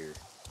nasty here.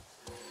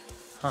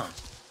 Huh.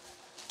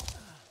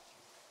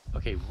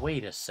 Okay,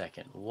 wait a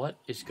second. What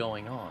is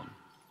going on?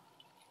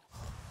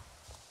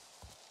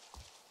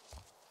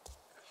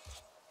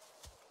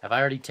 Have I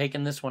already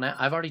taken this one out?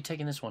 I've already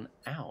taken this one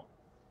out.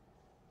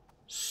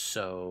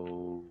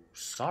 So...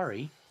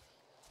 sorry.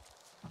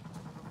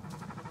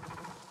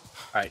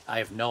 Alright, I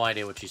have no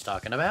idea what she's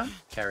talking about.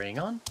 Carrying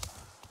on.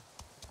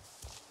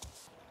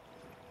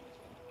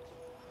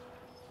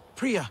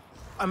 Priya,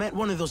 I'm at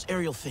one of those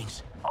aerial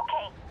things.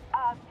 Okay,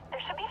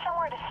 there should be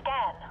somewhere to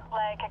scan,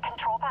 like a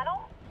control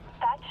panel.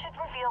 That should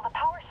reveal the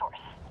power source.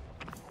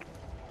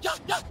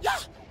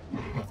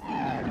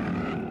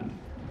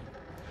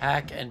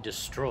 Hack and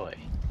destroy.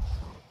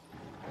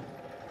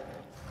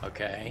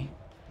 Okay.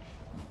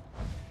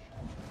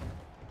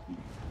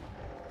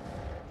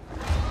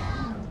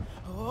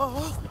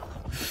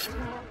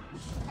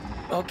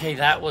 Okay,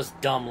 that was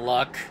dumb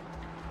luck.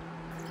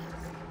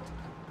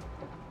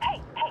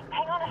 Hey,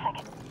 hang on a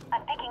second.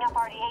 I'm picking up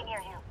RDA near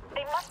you.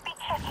 They must be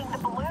checking the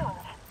balloons.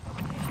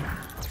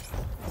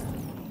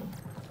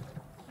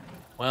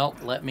 Well,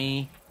 let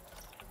me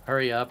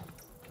hurry up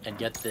and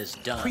get this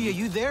done. Priya,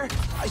 you there?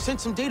 I sent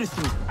some data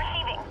through.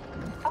 Receiving.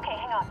 Okay,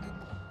 hang on.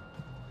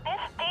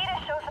 This data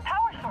shows the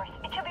power source.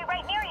 It should be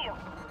right near you.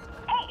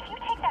 Hey, if you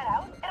take that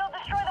out, it'll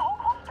destroy the whole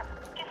cluster.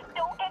 Just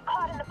don't get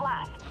caught in the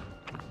blast.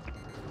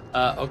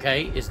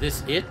 Okay, is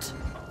this it?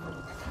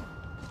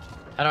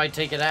 How do I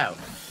take it out?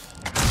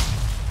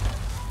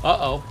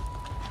 Uh-oh.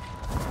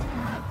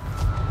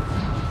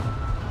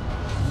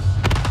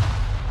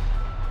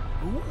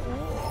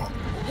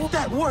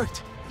 That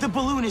worked! The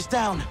balloon is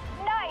down.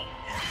 Nice!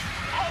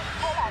 Hey,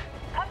 hold on.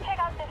 Come check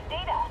out this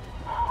data.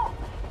 Oh,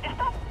 is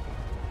that...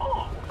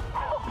 Oh,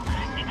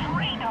 it's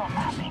radar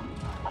mapping.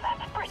 Well,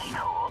 that's pretty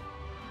cool.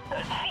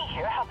 See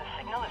here how the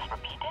signal is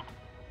repeated?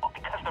 Oh,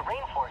 because the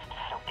rainforest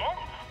is so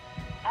dense,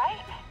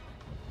 right?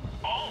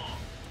 Hey,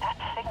 that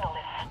signal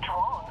is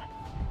strong.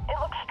 It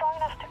looks strong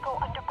enough to go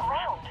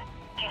underground.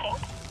 Do you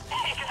think?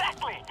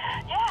 Exactly!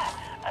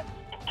 Yeah!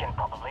 It can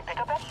probably pick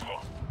up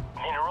anything.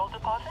 Mineral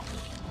deposit?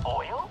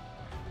 Oil?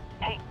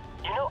 Hey,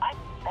 you know, I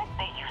bet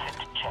they use it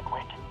to check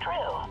where to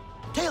drill.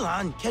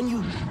 Kaelan, can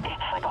you...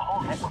 It's like a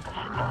whole network of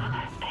signals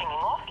pinging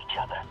off each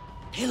other.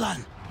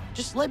 Kaelan,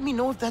 just let me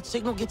know if that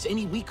signal gets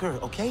any weaker,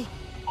 okay?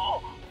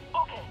 Oh,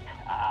 okay.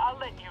 I'll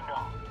let you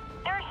know.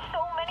 There's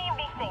so many of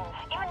these things,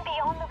 even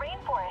beyond the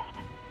rainforest.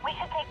 We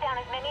should take down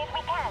as many as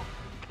we can.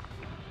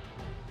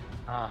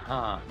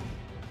 Uh-huh.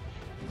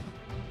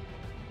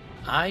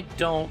 I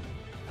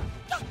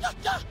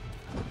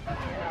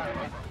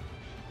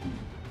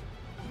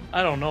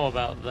don't know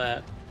about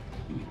that.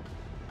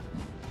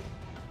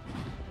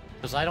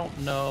 Because I don't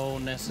know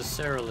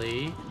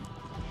necessarily...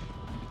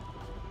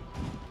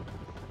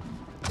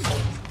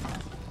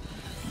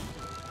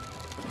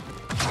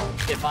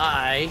 if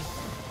I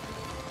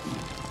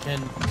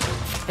can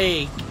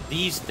take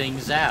these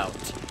things out.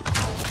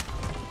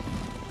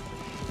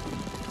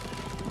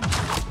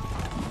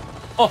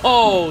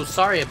 Oh,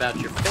 sorry about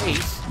your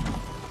face.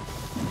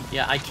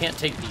 Yeah, I can't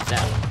take these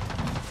out.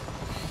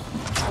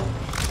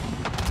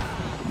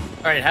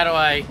 Alright, how do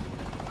I...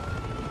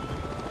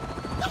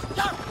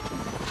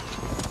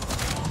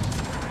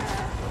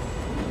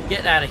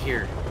 get out of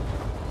here?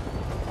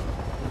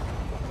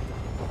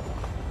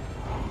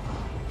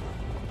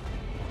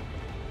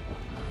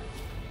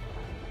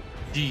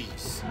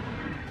 Jeez.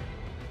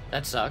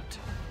 That sucked.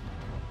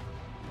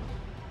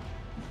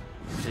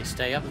 they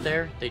stay up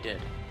there? They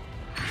did.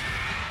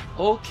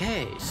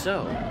 Okay,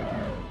 so...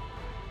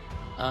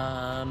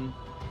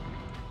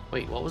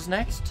 Wait, what was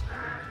next?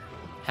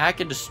 Hack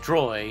and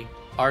destroy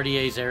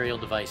RDA's aerial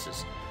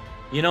devices.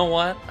 You know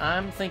what?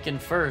 I'm thinking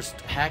first,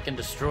 hack and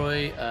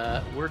destroy.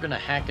 We're gonna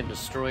hack and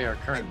destroy our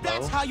current bow.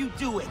 That's how you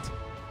do it.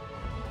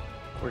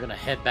 We're gonna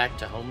head back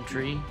to home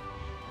tree.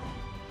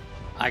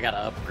 I gotta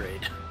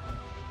upgrade.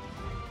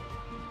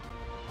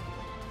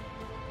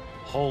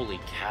 Holy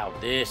cow,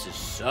 this is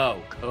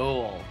so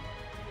cool.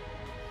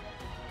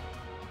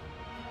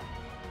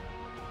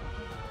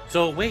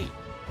 So wait,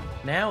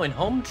 now in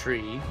home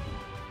tree,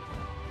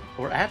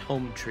 or at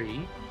home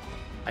tree,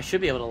 I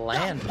should be able to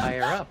land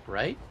higher up,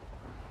 right?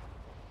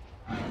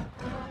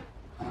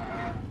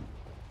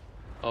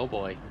 Oh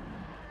boy.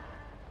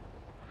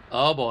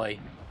 Oh boy.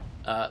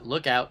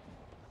 Look out.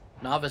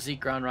 Novice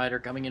Ecron Rider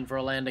coming in for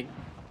a landing.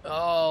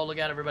 Oh, look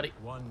out, everybody.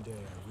 One day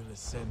I will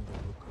ascend the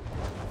book.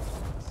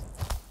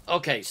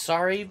 Okay,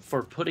 sorry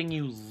for putting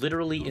you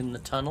literally in the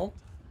tunnel.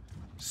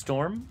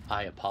 Storm,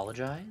 I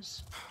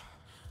apologize.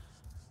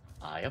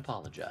 I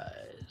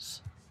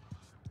apologize.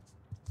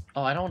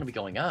 Oh, I don't want to be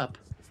going up.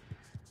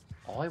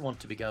 I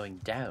want to be going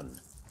down.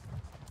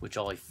 Which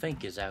I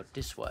think is out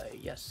this way.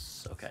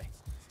 Yes, okay.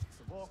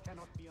 The war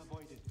cannot be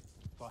avoided,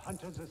 for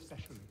hunters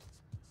especially.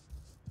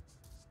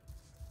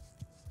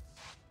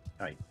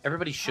 Alright,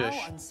 everybody shush.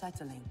 How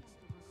unsettling.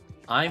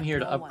 I'm here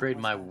to No one upgrade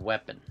was my there.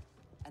 weapon.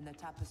 And the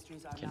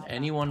tapestries are Can now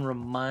anyone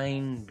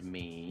remind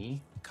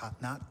me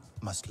Katnat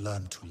must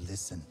learn to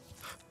listen.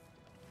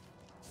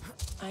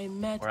 I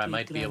met where I the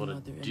might be able to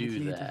grandmother in do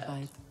the that?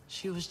 fight.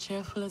 She was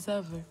cheerful as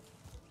ever.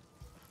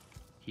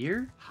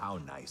 Here? How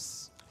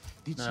nice.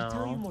 Did No. she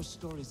tell you more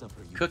stories of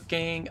her youth?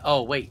 Cooking.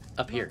 Oh, wait.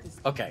 Up here.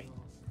 Okay.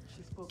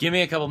 Give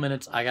me a couple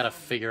minutes. I gotta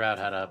figure out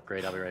how to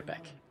upgrade. I'll be right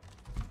back.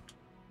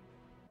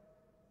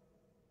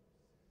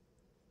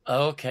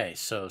 Okay,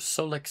 so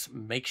Solek's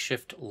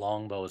makeshift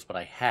longbow is what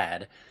I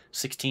had.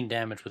 16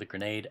 damage with a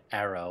grenade,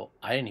 arrow.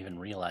 I didn't even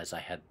realize I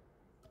had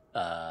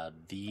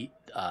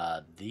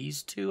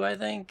these two, I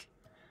think.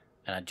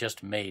 And I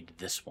just made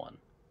this one,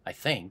 I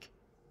think.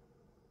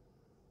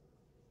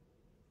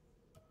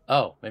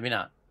 Oh, maybe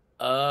not.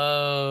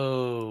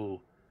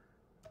 Oh,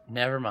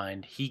 never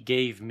mind. He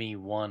gave me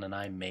one and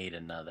I made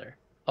another.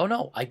 Oh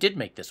no, I did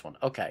make this one.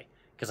 Okay,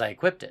 because I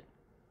equipped it.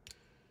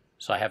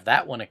 So I have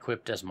that one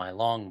equipped as my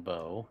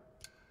longbow.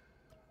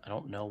 I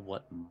don't know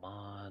what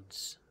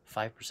mods.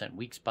 5%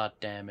 weak spot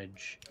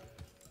damage.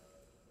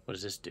 What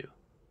does this do?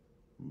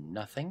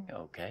 Nothing.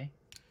 Okay.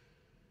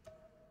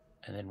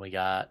 And then we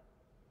got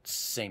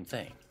same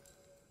thing.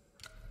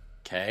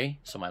 Okay,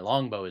 so my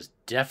longbow is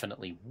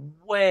definitely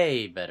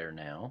way better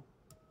now.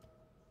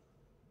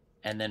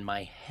 And then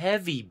my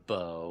heavy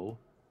bow,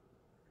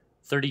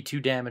 32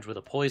 damage with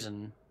a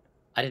poison.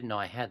 I didn't know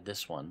I had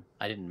this one.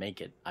 I didn't make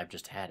it. I've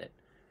just had it.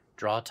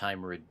 Draw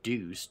time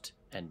reduced,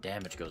 and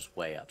damage goes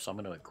way up. So I'm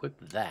going to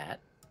equip that.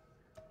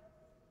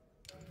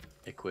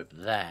 Equip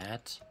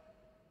that.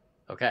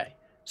 Okay,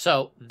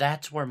 so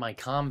that's where my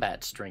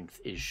combat strength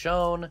is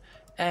shown,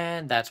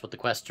 and that's what the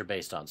quests are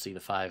based on. See, the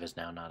 5 is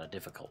now not a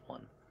difficult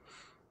one.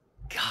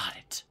 Got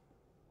it.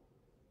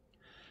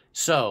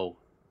 So,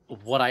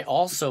 what I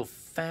also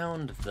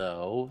found,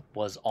 though,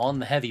 was on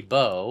the heavy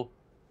bow,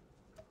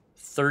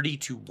 30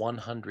 to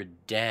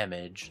 100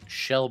 damage,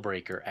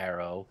 shellbreaker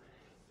arrow,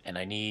 and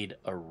I need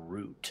a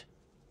root.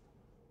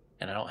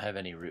 And I don't have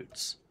any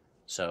roots.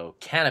 So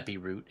canopy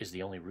root is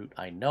the only root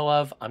I know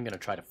of. I'm going to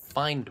try to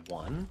find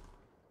one.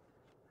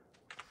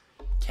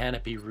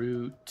 Canopy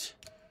root.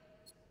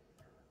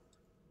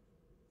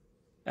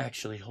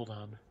 Actually, hold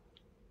on.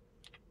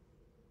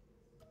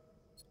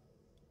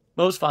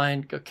 Most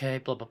find, okay,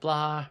 blah, blah,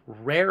 blah.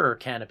 Rarer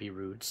canopy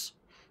roots.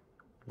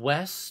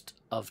 West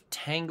of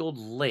Tangled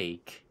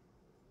Lake.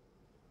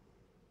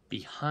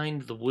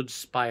 Behind the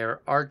Woodspire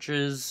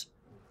Arches.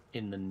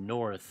 In the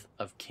north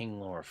of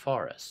Kinglore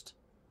Forest.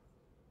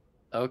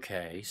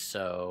 Okay,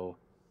 so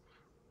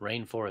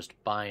rainforest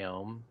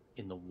biome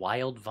in the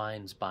wild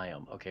vines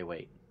biome. Okay,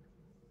 wait.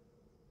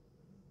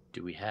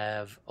 Do we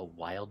have a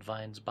wild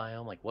vines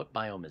biome? Like, what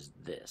biome is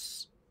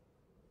this?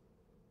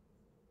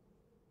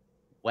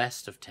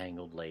 West of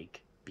Tangled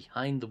Lake,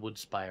 behind the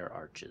Woodspire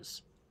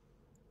Arches.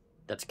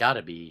 That's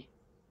gotta be,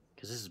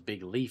 because this is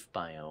big leaf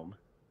biome.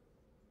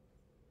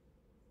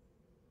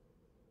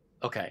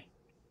 Okay.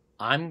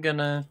 I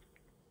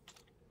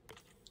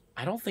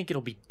don't think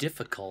it'll be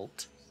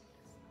difficult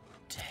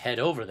to head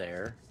over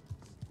there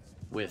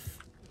with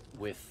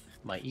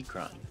my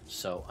Ecron.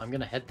 So I'm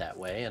gonna head that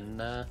way and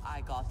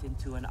I got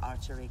into an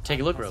archery take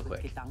a look contest real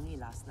with quick. Kitangi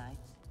last night.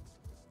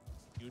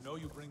 You know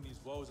you bring these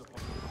woes upon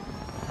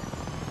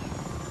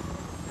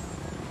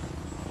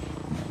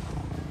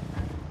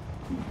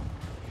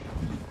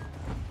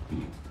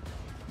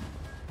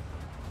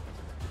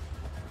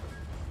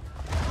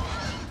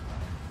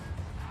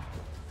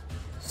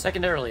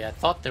Secondarily, I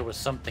thought there was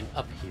something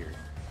up here.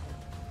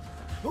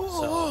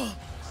 So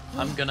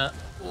I'm gonna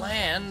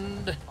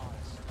land.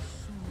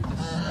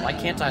 Why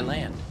can't I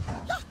land?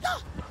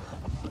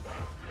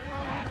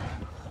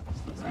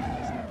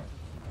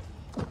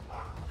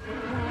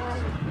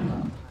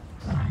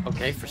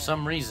 Okay, for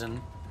some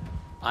reason,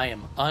 I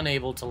am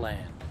unable to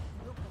land.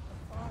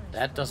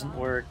 That doesn't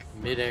work.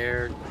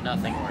 Mid-air,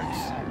 nothing works.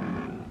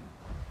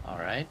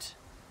 Alright.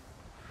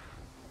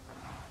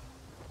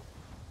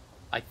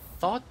 I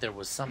thought there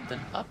was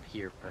something up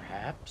here,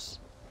 perhaps.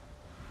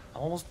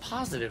 I'm almost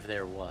positive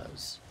there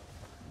was.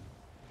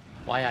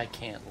 Why I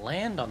can't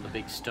land on the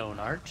big stone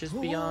arch is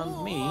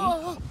beyond me.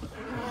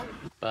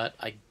 But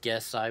I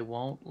guess I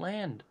won't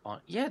land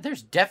on... Yeah,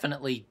 there's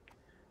definitely...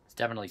 It's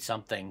definitely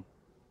something.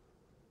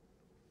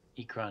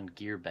 Ecron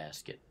gear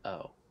basket.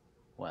 Oh.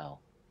 Well.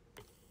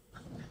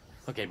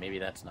 Okay, maybe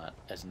that's not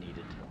as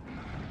needed.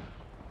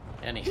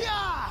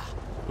 Anyhow.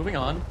 Moving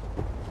on.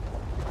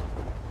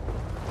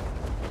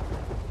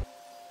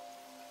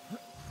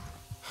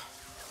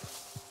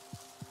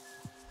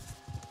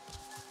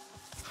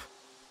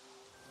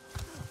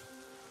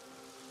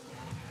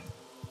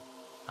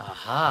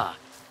 Aha.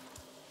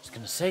 I was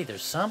gonna say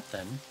there's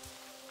something.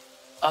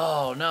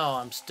 Oh no,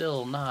 I'm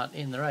still not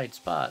in the right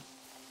spot.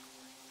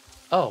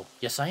 Oh,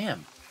 yes I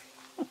am.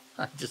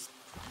 I just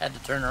had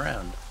to turn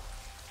around.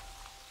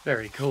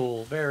 Very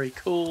cool, very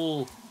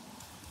cool.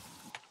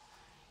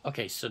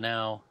 Okay, so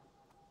now...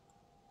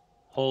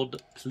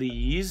 Hold,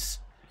 please.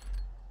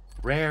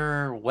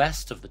 Rare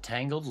west of the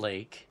Tangled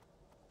Lake.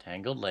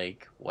 Tangled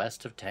Lake,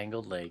 west of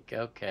Tangled Lake,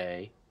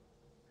 okay.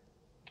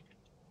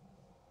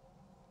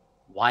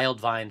 Wild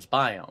Vines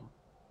biome.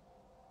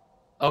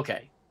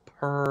 Okay.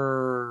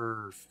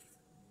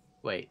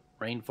 Wait.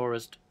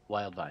 Rainforest,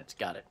 wild vines.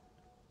 Got it.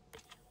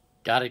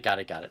 Got it, got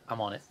it, got it. I'm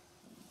on it.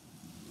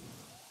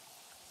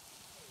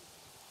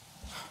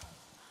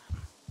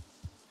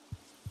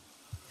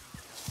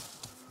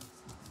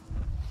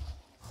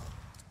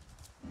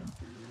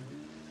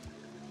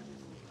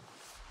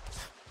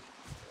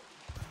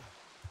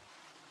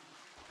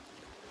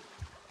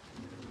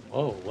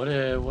 Whoa,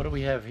 what do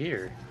we have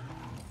here?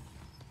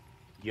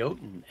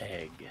 Jotun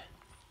egg.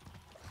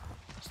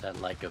 Is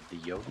that like of the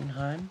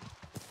Jotunheim?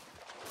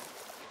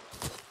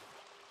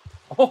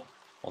 Oh,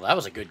 well that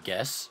was a good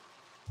guess.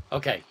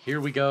 Okay, here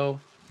we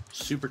go.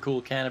 Super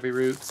cool canopy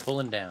root.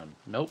 Pulling down.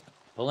 Nope.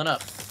 Pulling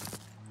up.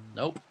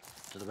 Nope.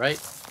 To the right.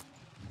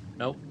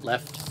 Nope.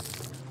 Left.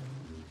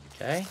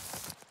 Okay.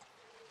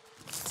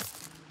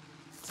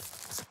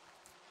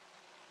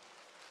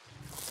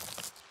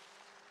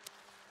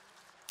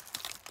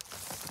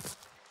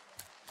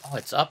 Oh,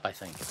 it's up, I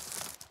think.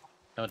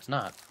 No, it's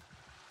not.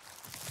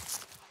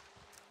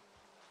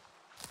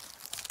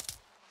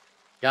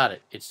 Got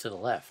it. It's to the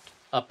left.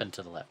 Up and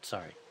to the left.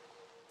 Sorry.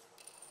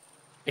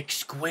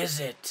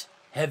 Exquisite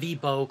heavy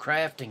bow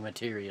crafting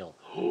material.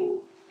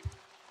 Oh,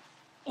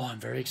 I'm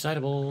very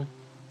excitable.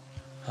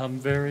 I'm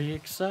very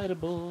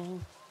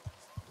excitable.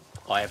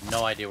 Oh, I have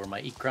no idea where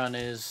my Ecron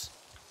is.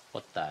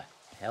 What the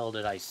hell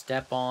did I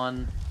step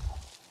on?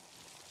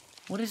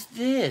 What is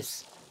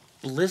this?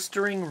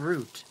 Blistering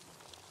root.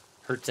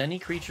 Hurts any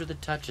creature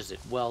that touches it.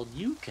 Well,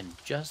 you can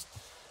just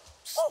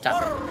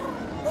stop it.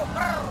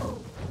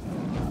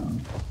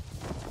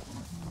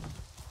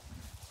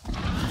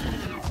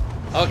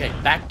 Okay,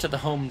 back to the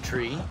home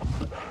tree.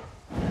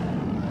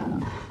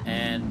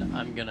 And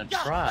I'm gonna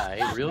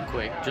try, real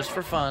quick, just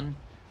for fun.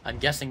 I'm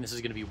guessing this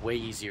is gonna be way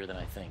easier than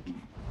I think.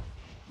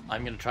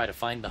 I'm gonna try to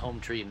find the home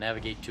tree and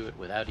navigate to it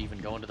without even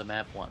going to the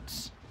map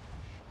once.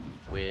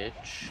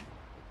 Which...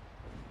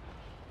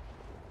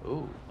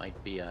 ooh,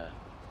 might be a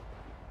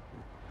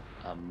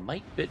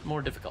might bit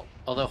more difficult.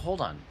 Although,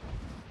 hold on.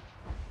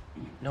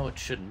 No, it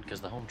shouldn't, because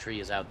the home tree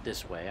is out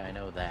this way. I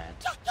know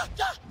that.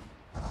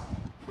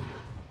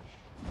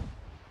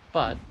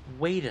 But,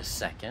 wait a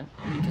second,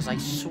 because I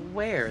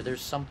swear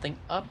there's something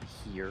up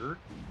here.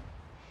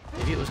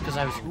 Maybe it was because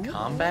I was in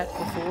combat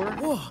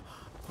before?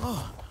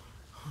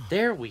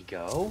 There we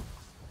go.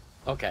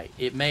 Okay,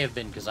 it may have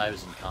been because I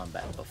was in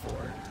combat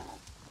before.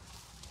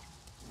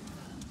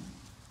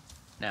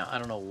 Now, I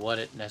don't know what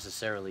it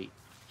necessarily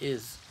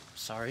is.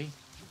 Sorry.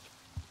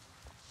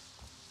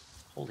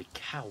 Holy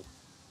cow.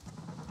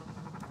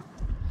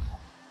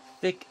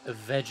 Thick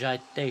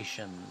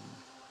vegetation.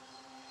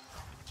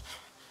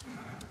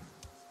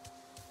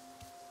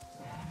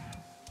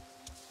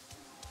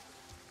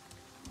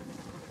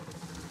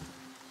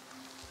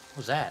 What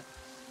was that?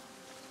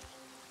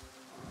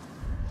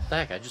 What the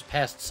heck? I just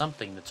passed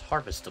something that's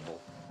harvestable.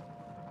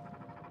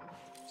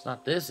 It's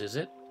not this, is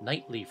it?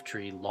 Nightleaf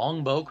tree,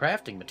 longbow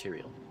crafting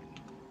material.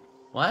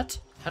 What?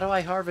 How do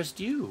I harvest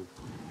you?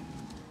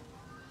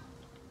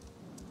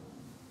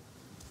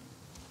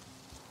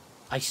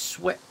 I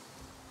swear...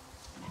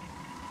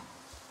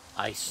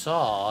 I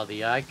saw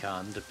the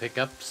icon to pick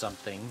up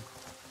something.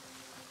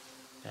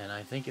 And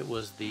I think it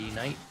was the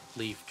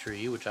nightleaf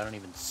tree, which I don't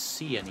even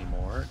see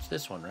anymore. It's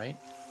this one, right?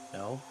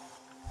 No.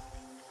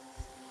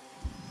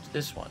 It's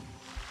this one.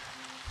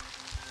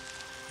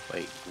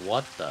 Wait,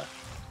 what the...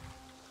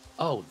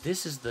 oh,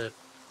 this is the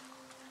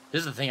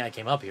thing I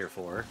came up here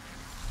for.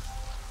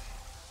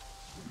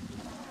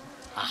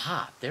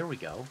 Aha, there we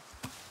go.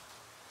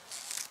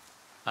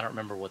 I don't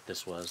remember what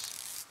this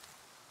was.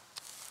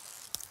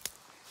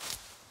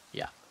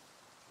 Yeah.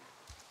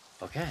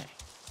 Okay.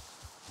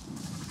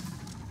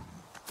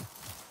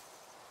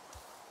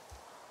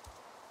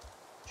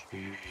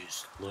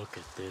 Jeez, look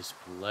at this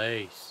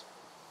place.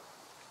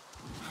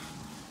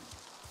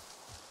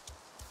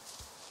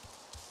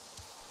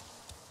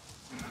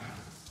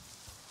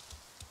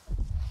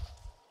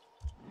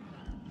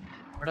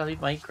 Where'd I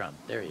leave my Ikram?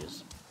 There he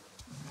is.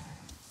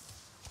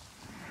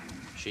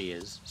 She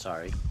is,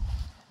 sorry.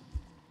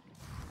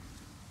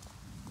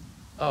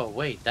 Oh,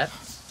 wait,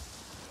 that's...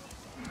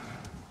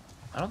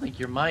 I don't think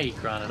you're my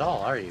Ikran at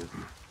all, are you?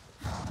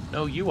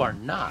 No, you are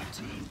not.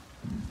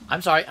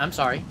 I'm sorry, I'm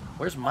sorry.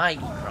 Where's my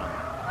Ikran?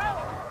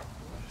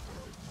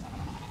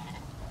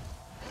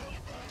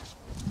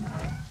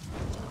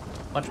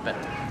 Much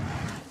better.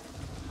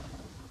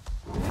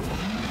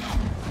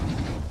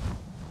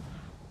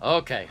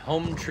 Okay,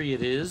 home tree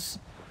it is.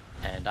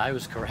 And I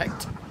was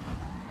correct.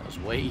 That was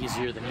way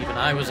easier than even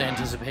I was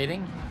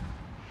anticipating.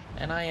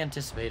 And I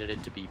anticipated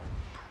it to be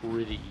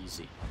pretty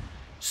easy.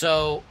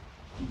 So,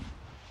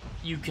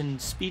 you can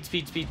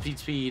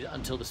speed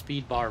until the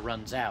speed bar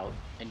runs out,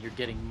 and you're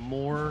getting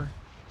more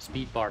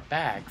speed bar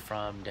back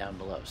from down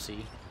below.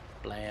 See?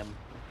 Blam,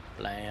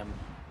 blam,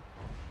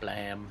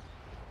 blam.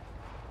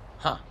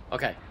 Huh,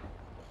 okay.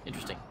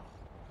 Interesting.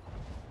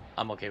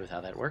 I'm okay with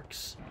how that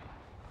works.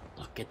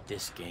 Look at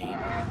this game.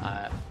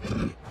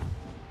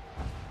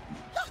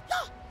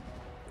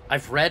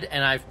 I've read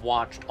and I've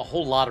watched a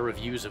whole lot of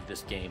reviews of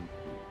this game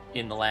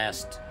in the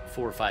last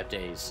 4 or 5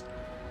 days.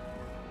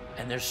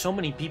 And there's so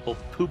many people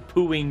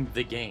poo-pooing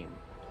the game.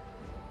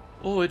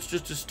 Oh, it's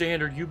just a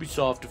standard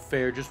Ubisoft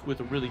affair, just with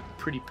a really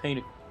pretty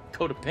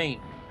coat of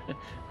paint.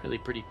 Really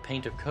pretty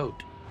paint of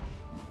coat.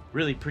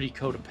 Really pretty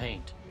coat of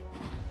paint.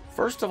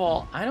 First of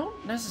all, I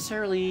don't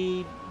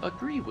necessarily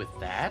agree with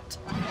that.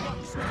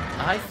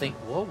 I think...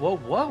 Whoa, whoa,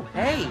 whoa,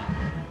 hey!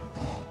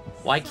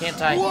 Why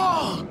can't I...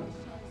 Whoa!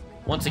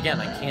 Once again,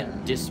 I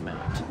can't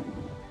dismount.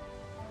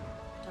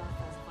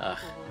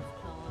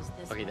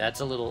 Okay,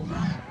 that's a little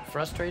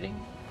frustrating.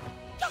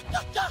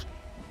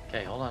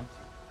 Okay, hold on.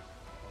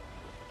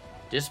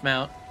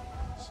 Dismount.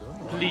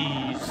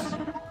 Please.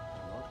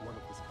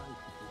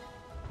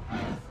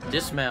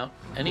 Dismount.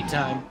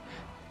 Anytime.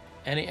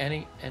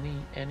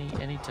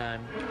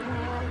 Anytime.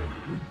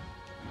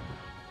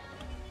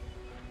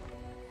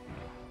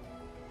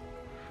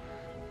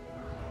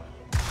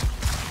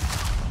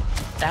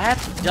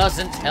 That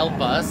doesn't help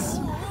us.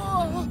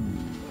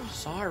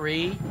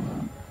 Sorry.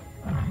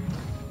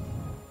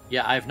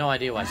 Yeah, I have no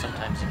idea why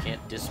sometimes you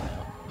can't dismount.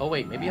 Oh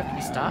wait, maybe you have to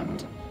be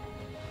stopped?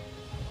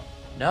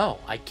 No,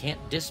 I can't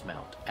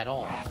dismount at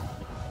all.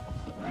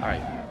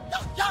 Alright.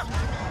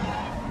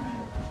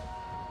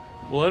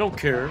 Well, I don't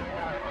care.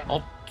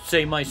 I'll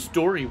say my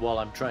story while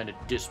I'm trying to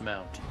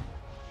dismount.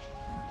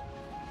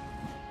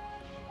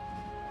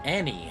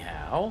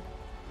 Anyhow,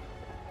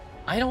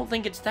 I don't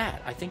think it's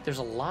that. I think there's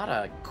a lot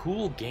of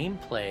cool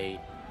gameplay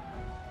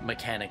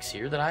mechanics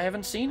here that I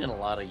haven't seen in a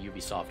lot of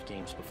Ubisoft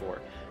games before.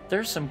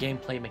 There's some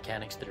gameplay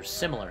mechanics that are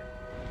similar.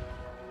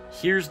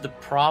 Here's the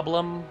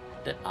problem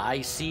that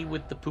I see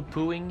with the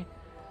poo-pooing.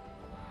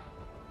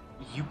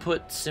 You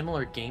put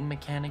similar game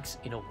mechanics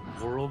in a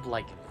world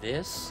like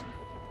this,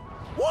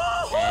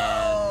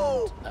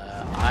 and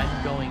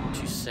I'm going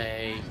to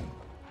say...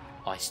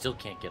 Oh, I still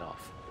can't get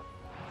off.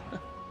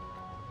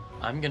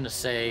 I'm going to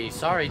say,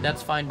 sorry,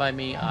 that's fine by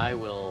me. I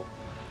will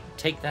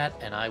take that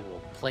and I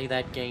will play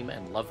that game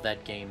and love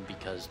that game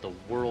because the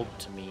world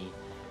to me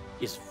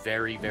is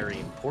very, very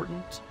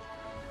important.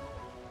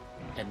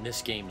 And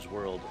this game's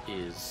world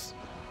is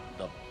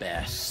the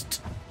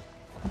best.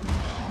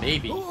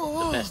 Maybe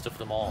the best of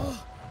them all.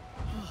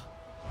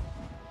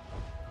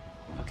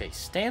 Okay,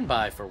 stand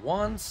by for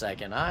 1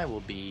 second. I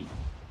will be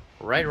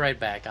right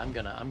back. I'm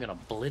gonna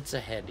blitz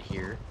ahead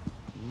here.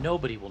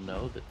 Nobody will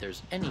know that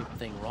there's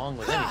anything wrong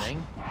with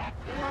anything.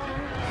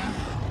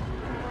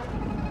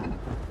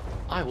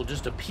 I will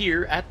just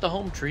appear at the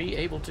home tree,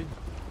 able to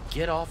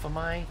get off of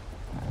my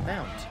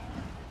mount.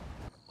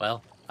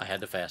 Well, I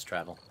had to fast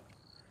travel.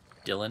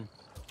 Dylan,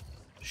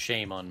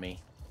 shame on me.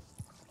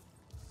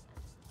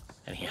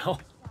 Anyhow,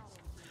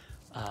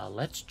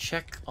 let's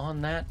check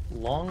on that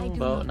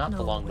longbow. Not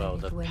the longbow,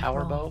 the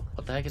power bow.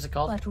 What the heck is it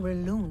called? But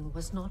Raloon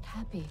was not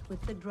happy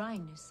with the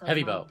dryness of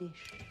Heavy my bow.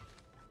 dish.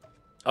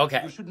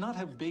 Okay. You should not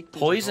have baked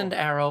Poisoned it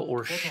raw. arrow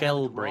or Better have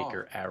shell it raw,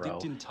 breaker arrow.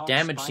 dipped in top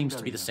Damage spine seems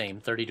to be the berry. same,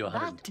 30 to That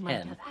might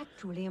 110. have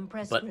actually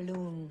impressed But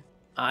Raloon.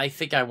 I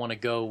think I want to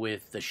go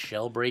with the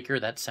shell breaker.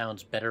 That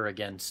sounds better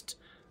against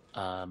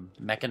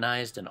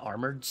mechanized and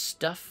armored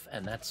stuff,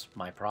 and that's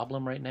my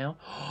problem right now.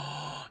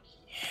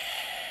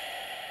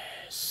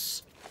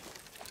 Yes.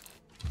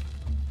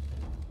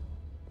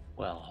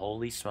 Well,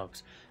 holy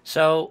smokes.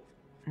 So,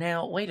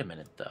 now, wait a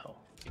minute, though.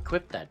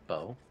 Equip that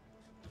bow.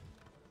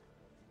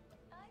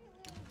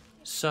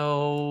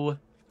 So,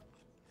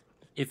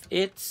 if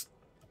it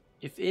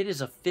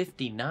is a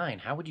 59,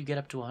 how would you get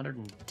up to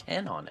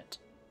 110 on it?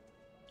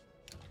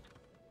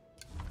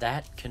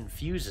 That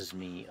confuses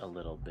me a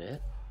little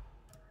bit.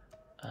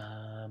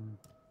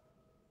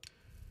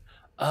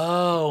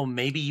 Oh,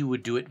 maybe you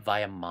would do it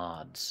via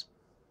mods.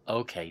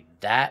 Okay,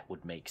 that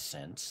would make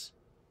sense.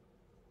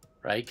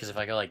 Right? Because if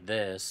I go like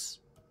this...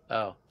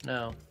 Oh,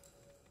 no.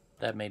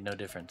 That made no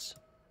difference.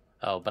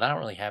 Oh, but I don't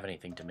really have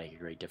anything to make a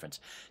great difference.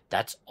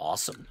 That's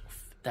awesome.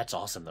 That's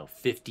awesome, though.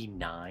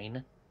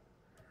 59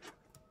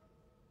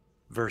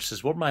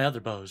 versus... What were my other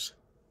bows?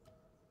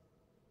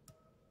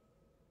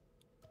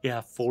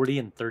 Yeah, 40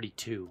 and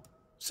 32.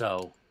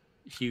 So,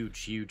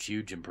 huge, huge,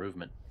 huge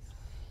improvement.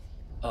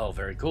 Oh,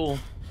 very cool.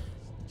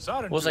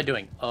 What was I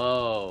doing?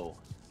 Oh,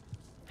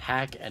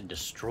 hack and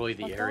destroy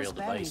the aerial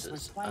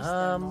devices.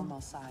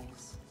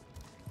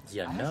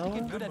 You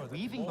know,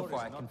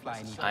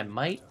 I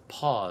might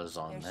pause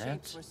on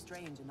that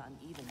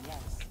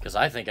because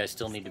I think I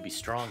still need to be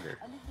stronger.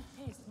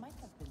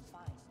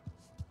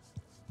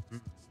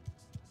 What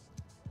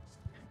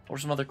were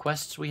some other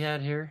quests we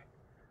had here?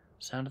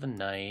 Sound of the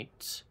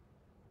Night.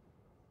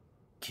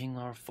 King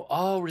Lar.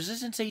 Oh,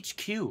 Resistance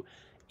HQ.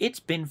 It's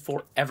been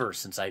forever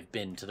since I've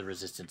been to the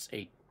Resistance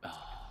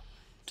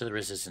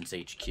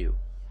HQ.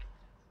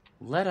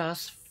 Let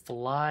us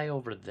fly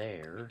over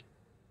there.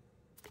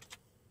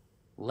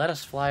 Let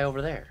us fly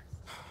over there.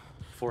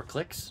 4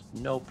 clicks,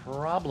 no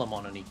problem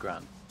on an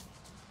Ikran.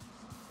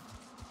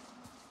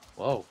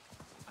 Whoa.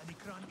 An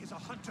Ikran is a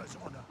hunter's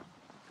honor.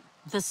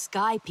 The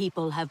Sky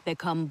People have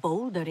become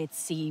bolder, it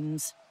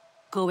seems,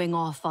 going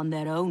off on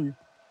their own,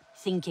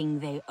 thinking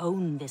they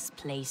own this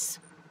place.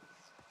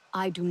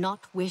 I do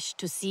not wish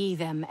to see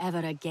them ever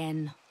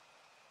again.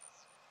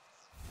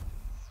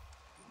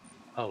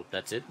 Oh,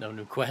 that's it? No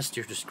new quest?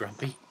 You're just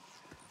grumpy?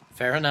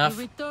 Fair enough.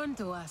 You return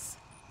to us.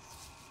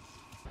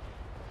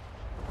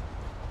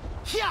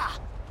 Yeah,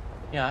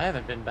 I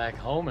haven't been back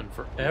home in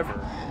forever.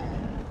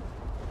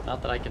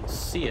 Not that I can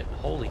see it.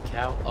 Holy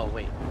cow. Oh,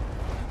 wait.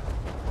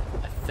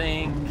 I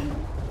think...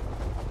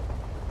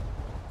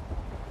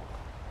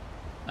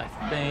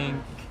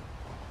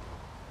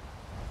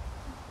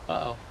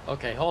 Uh-oh.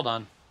 Okay, hold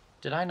on.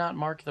 Did I not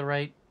mark the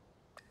right...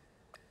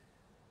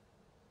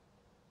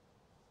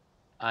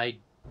 I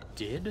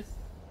did?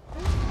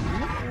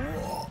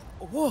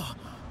 Whoa.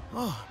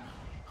 Oh.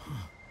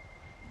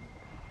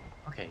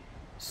 Okay,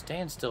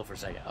 stand still for a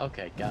second.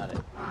 Okay, got it.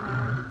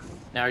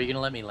 Now, are you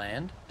gonna let me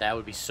land? That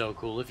would be so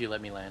cool if you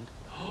let me land.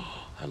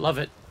 I love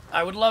it.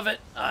 I would love it.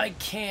 I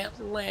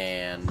can't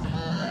land.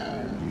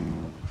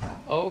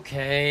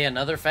 Okay,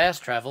 another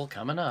fast travel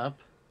coming up.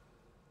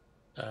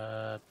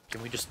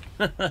 Can we just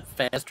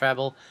fast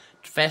travel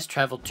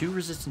to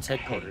Resistance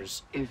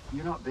headquarters? Hey, if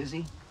you're not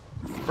busy.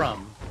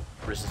 From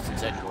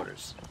Resistance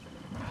headquarters.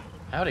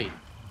 Howdy.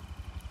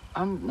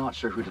 I'm not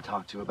sure who to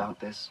talk to about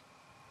this.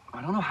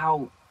 I don't know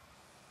how...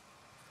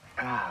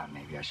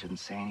 maybe I shouldn't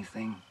say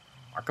anything.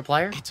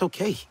 Markiplier? It's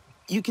okay.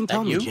 You can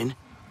tell me, Jin.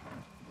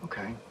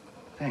 Okay,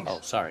 thanks.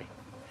 Oh, sorry.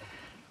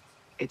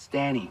 It's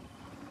Danny.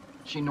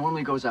 She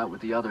normally goes out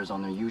with the others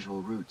on their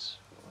usual routes.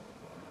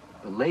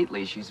 But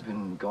lately, she's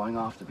been going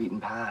off the beaten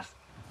path.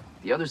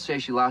 The others say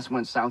she last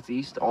went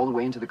southeast all the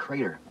way into the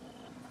crater.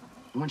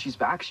 And when she's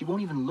back, she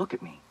won't even look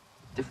at me.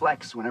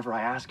 Deflects whenever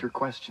I ask her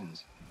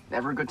questions.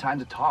 Never a good time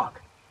to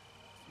talk.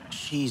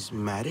 She's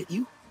mad at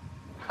you?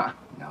 Ha,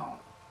 no.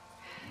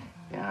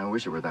 Yeah, I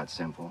wish it were that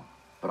simple.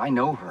 But I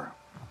know her.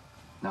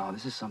 No,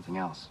 this is something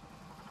else.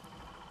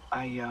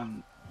 I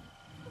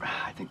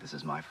think this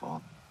is my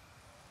fault.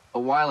 A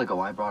while ago,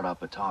 I brought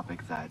up a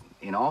topic that,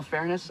 in all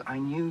fairness, I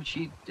knew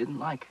she didn't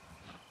like.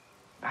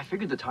 I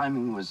figured the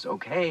timing was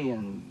okay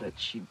and that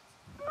she...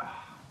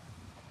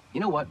 You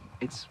know what?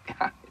 It's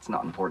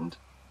not important.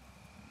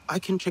 I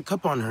can check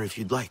up on her if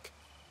you'd like.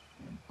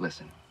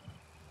 Listen,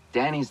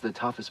 Danny's the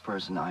toughest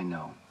person I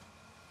know.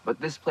 But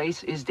this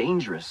place is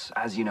dangerous,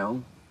 as you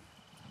know.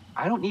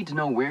 I don't need to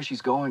know where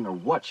she's going or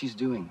what she's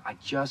doing. I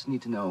just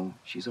need to know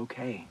she's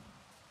okay.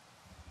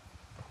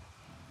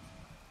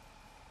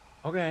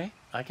 Okay,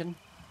 I can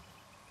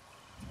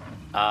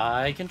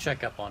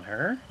check up on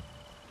her.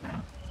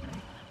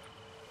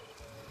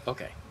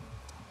 Okay.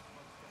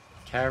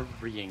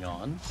 Carrying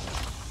on.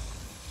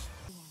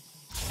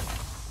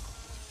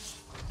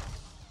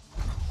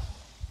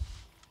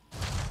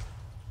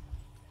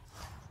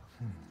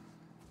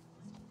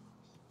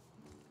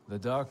 The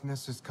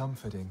darkness is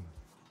comforting.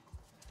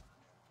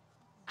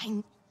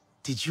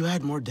 Did you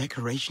add more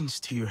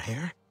decorations to your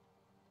hair?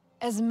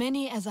 As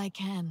many as I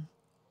can.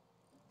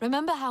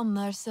 Remember how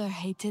Mercer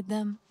hated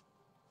them?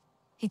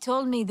 He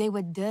told me they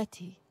were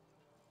dirty.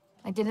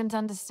 I didn't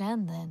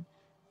understand then.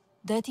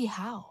 Dirty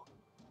how?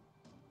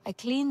 I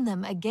cleaned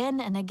them again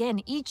and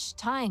again each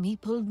time he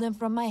pulled them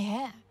from my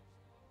hair.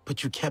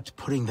 But you kept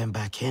putting them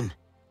back in.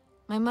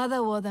 My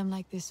mother wore them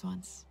like this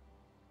once.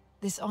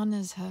 This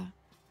honors her.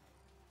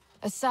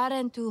 A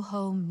Sarentu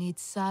home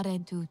needs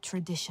Sarentu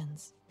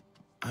traditions.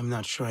 I'm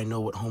not sure I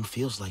know what home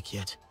feels like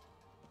yet.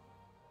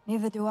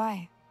 Neither do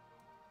I.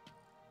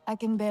 I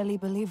can barely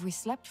believe we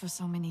slept for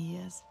so many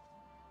years.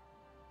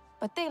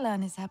 But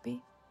Taylan is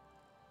happy.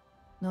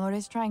 Nor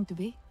is trying to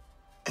be.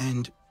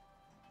 And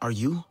are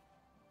you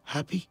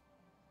happy?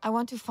 I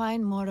want to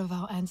find more of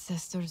our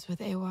ancestors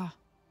with Ewa.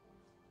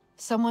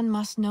 Someone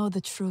must know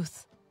the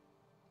truth.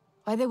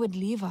 Why they would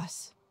leave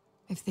us,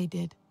 if they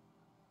did.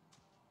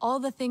 All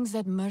the things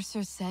that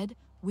Mercer said,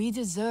 we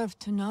deserve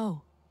to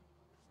know.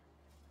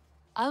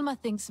 Alma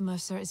thinks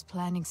Mercer is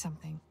planning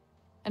something,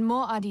 and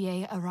more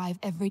RDA arrive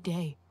every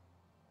day.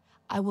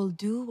 I will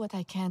do what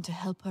I can to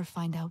help her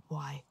find out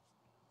why.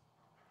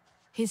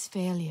 His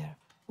failure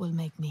will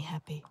make me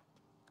happy.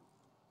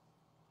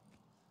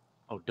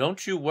 Oh,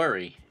 don't you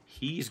worry.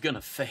 He's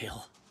gonna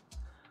fail.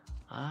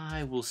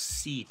 I will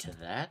see to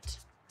that.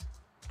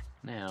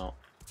 Now,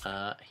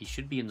 he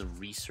should be in the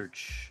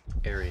research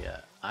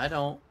area. I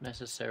don't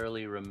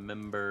necessarily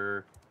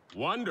remember...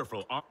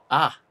 Wonderful.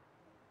 Ah!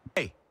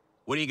 Hey,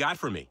 what do you got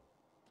for me?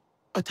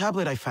 A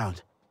tablet I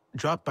found,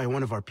 dropped by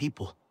one of our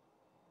people.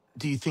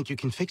 Do you think you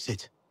can fix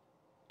it?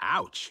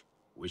 Ouch.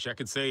 Wish I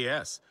could say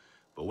yes.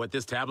 But what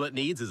this tablet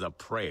needs is a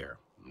prayer,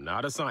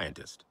 not a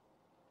scientist.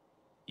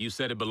 You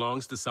said it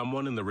belongs to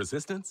someone in the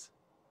Resistance?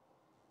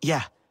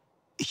 Yeah.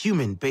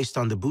 Human, based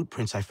on the boot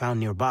prints I found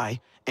nearby,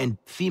 and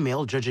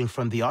female, judging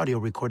from the audio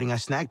recording I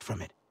snagged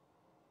from it.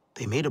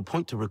 They made a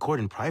point to record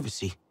in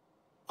privacy,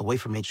 away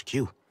from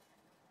HQ.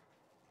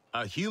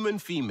 A human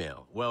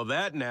female. Well,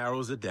 that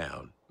narrows it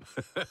down.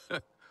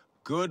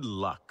 Good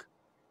luck.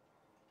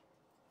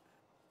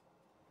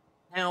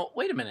 Now,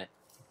 wait a minute.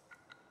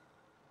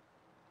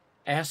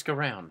 Ask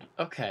around.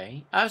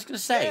 Okay. I was gonna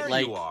say, there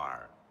like... you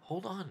are.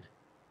 Hold on.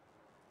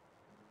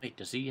 Wait,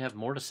 does he have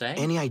more to say?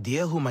 Any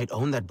idea who might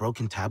own that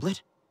broken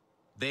tablet?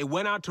 They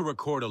went out to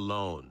record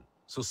alone,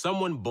 so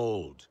someone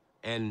bold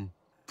and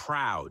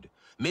proud,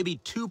 maybe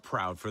too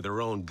proud for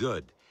their own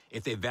good,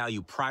 if they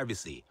value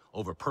privacy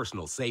over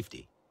personal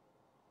safety.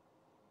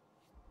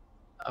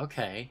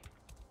 Okay.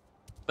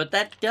 But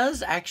that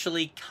does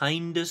actually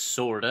kinda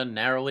sorta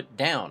narrow it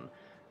down.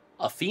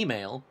 A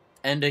female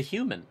and a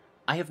human.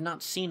 I have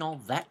not seen all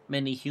that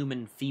many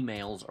human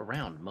females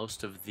around.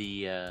 Most of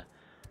the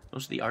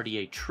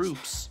RDA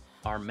troops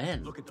are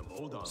men. Look at the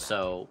mold on that.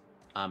 So,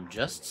 I'm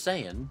just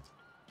saying,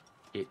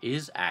 it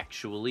is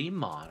actually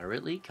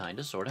moderately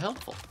kinda sorta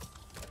helpful.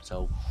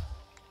 So,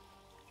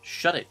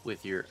 shut it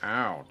with your,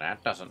 oh,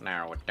 that doesn't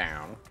narrow it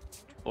down.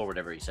 Or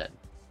whatever he said.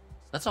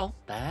 That's all.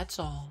 That's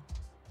all.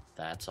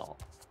 That's all.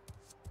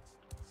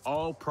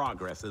 All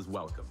progress is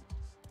welcome.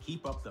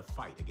 Keep up the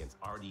fight against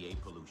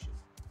RDA pollution.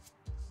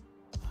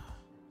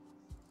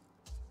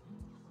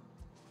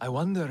 I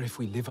wonder if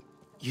we live...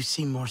 You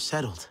seem more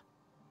settled.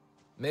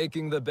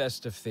 Making the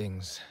best of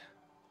things.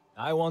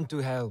 I want to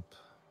help.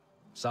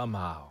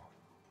 Somehow.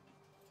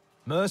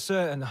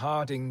 Mercer and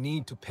Harding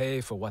need to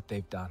pay for what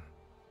they've done.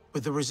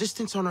 With the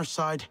Resistance on our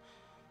side,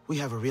 we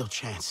have a real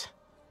chance.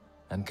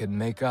 And can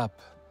make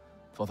up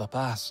for the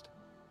past.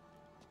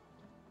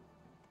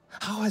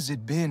 How has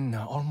it been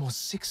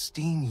almost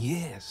 16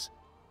 years?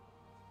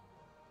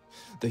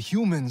 The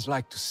humans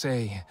like to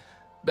say,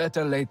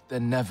 better late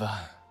than never.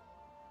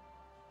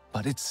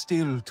 But it's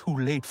still too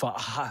late for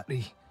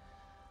Ahari.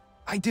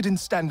 I didn't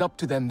stand up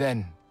to them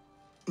then.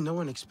 No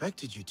one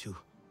expected you to.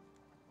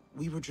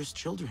 We were just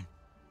children.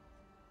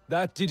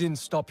 That didn't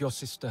stop your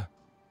sister.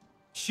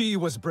 She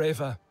was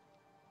braver.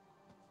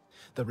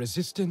 The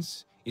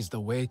Resistance is the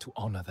way to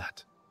honor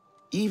that.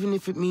 Even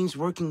if it means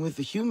working with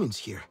the humans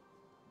here.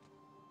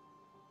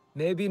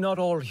 Maybe not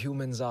all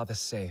humans are the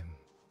same.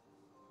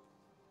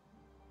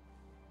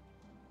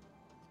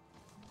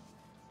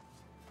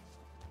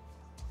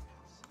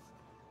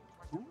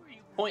 Who are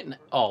you pointing at?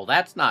 Oh,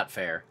 that's not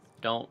fair.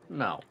 Don't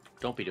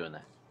be doing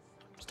that.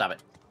 Stop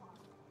it.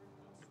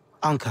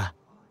 Anka,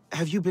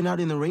 have you been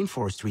out in the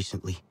rainforest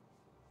recently?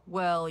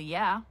 Well,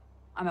 yeah.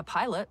 I'm a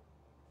pilot.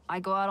 I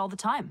go out all the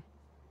time.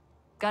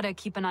 Gotta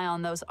keep an eye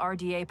on those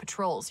RDA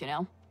patrols, you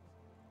know?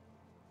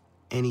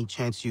 Any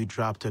chance you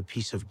dropped a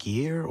piece of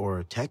gear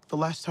or tech the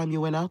last time you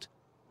went out?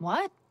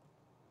 What?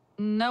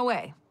 No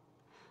way.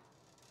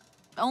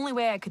 The only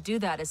way I could do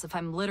that is if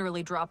I'm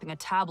literally dropping a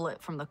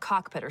tablet from the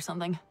cockpit or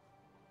something.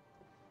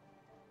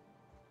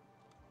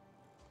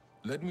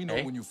 Let me know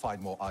when you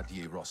find more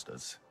RDA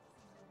rosters.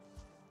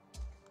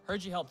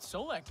 Heard you helped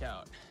Solek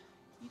out.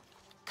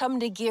 Come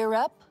to gear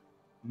up?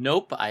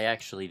 Nope, I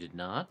actually did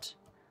not.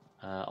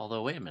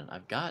 Although, wait a minute,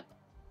 I've got...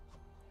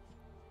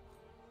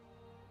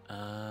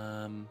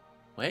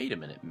 wait a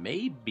minute,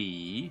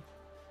 maybe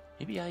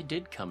I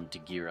did come to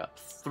gear up.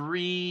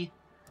 3...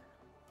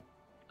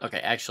 Okay,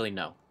 actually,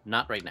 no.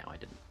 Not right now, I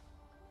didn't.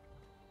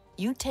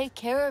 You take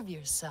care of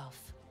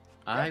yourself.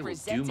 I will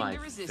do my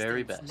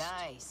very best.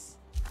 Nice.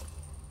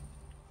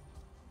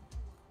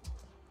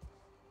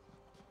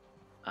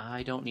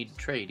 I don't need to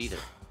trade either.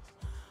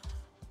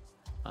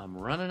 I'm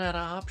running out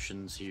of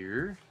options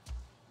here.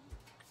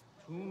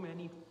 Too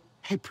many.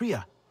 Hey,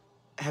 Priya,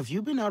 have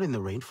you been out in the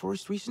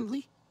rainforest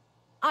recently?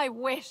 I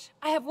wish.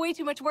 I have way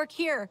too much work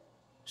here.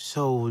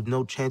 So,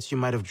 no chance you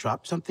might have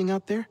dropped something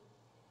out there?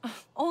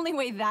 Only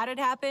way that'd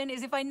happen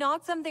is if I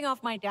knocked something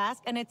off my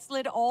desk and it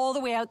slid all the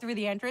way out through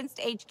the entrance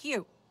to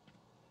HQ.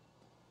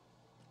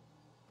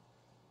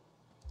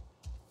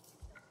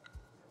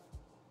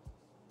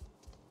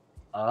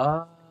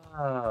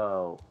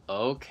 Oh,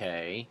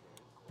 okay.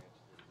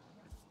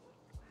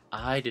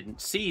 I didn't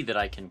see that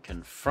I can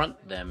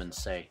confront them and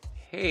say,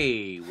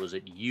 hey, was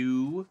it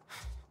you?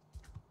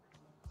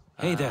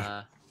 Hey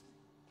there.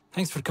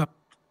 Thanks for coming.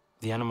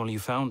 The animal you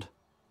found,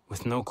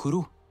 with no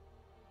kuru.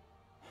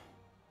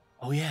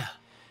 Oh, yeah.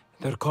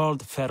 They're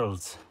called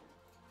ferals.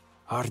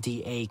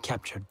 RDA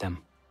captured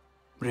them,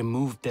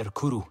 removed their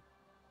kuru.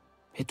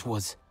 It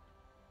was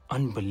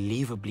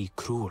unbelievably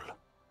cruel.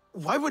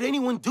 Why would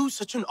anyone do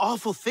such an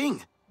awful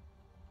thing?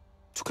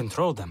 To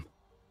control them.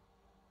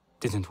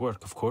 Didn't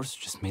work, of course,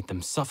 just made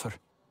them suffer.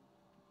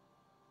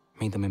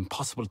 Made them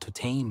impossible to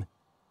tame.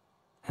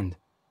 And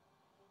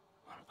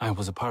I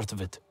was a part of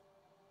it.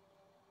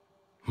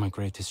 My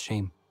greatest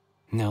shame.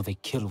 Now they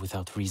kill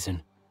without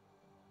reason.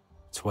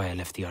 That's why I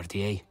left the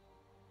RDA.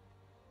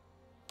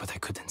 But I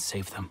couldn't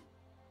save them.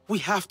 We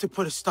have to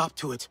put a stop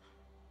to it.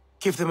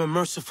 Give them a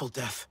merciful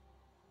death.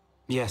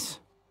 Yes.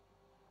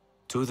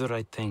 Do the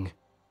right thing.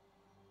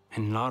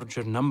 In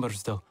larger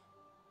numbers, though.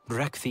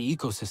 Wreck the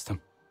ecosystem.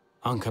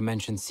 Anka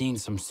mentioned seeing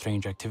some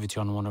strange activity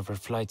on one of her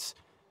flights.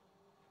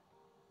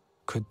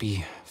 Could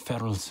be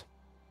ferals.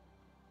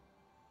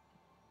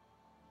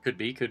 Could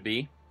be, could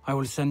be. I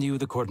will send you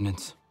the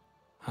coordinates.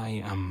 I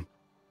am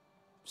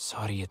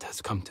sorry it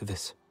has come to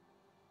this.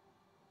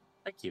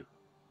 Thank you.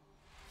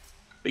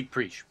 Big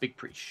preach, big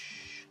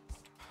preach.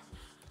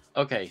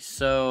 Okay,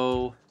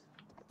 so...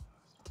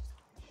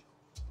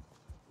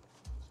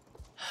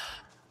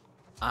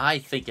 I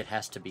think it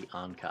has to be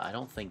Anka. I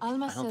don't think...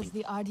 Alma says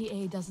the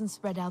RDA doesn't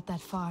spread out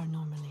that far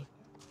normally.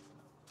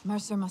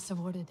 Mercer must have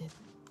ordered it.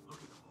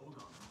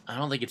 I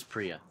don't think it's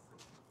Priya.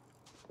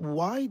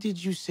 Why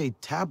did you say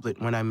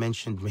tablet when I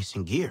mentioned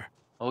missing gear?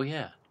 Oh,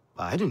 yeah.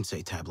 I didn't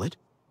say tablet.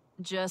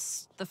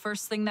 Just the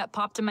first thing that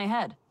popped in my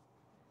head.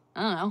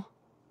 I don't know.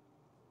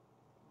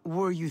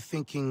 Were you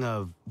thinking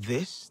of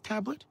this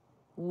tablet?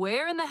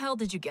 Where in the hell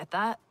did you get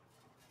that?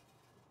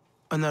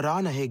 An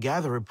Aranahe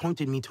gatherer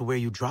pointed me to where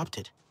you dropped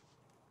it.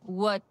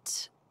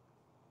 What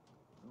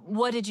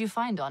did you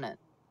find on it?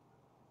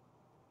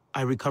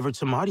 I recovered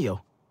some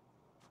audio.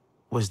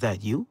 Was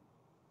that you?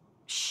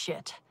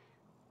 Shit.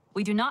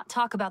 We do not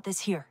talk about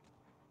this here.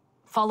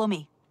 Follow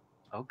me.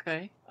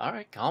 Okay. All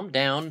right. Calm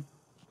down.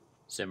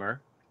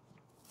 Simmer.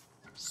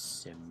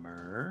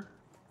 Simmer.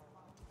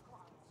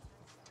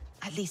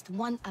 At least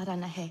one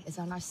Aranahe is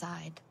on our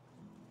side.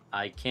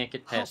 I can't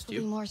get past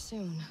Hopefully you. more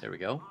soon. There we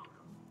go.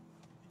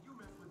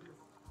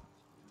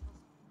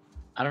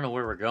 I don't know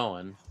where we're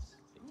going.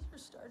 Things are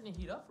starting to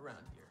heat up around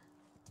here.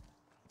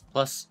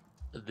 Plus,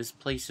 this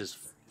place is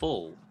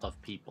full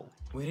of people.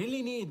 We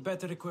really need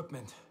better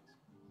equipment.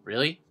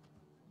 Really?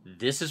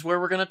 This is where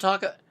we're gonna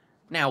talk?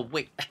 Now,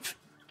 wait.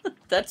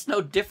 That's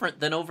no different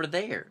than over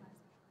there.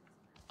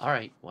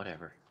 Alright,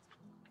 whatever.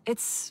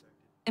 It's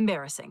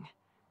embarrassing.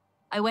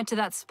 I went to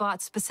that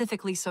spot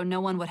specifically so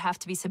no one would have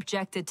to be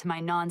subjected to my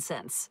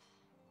nonsense.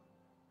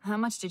 How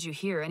much did you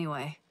hear,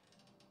 anyway?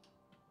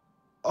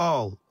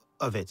 All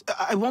of it.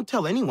 I won't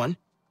tell anyone.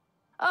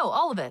 Oh,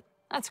 all of it.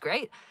 That's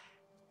great.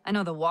 I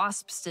know the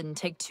wasps didn't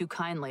take too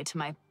kindly to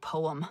my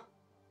poem.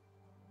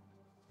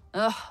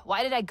 Ugh,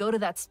 why did I go to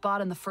that spot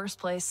in the first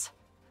place?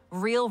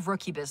 Real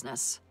rookie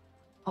business.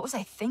 What was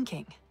I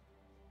thinking?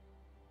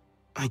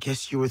 I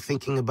guess you were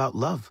thinking about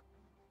love.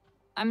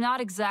 I'm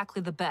not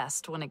exactly the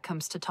best when it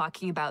comes to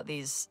talking about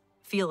these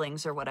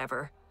feelings or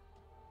whatever.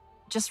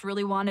 Just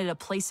really wanted a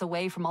place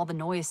away from all the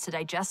noise to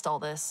digest all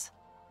this.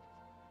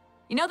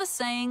 You know the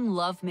saying,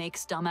 love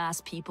makes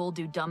dumbass people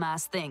do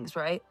dumbass things,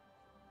 right?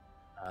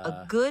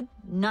 A good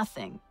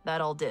nothing,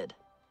 that all did.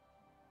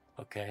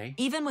 Okay.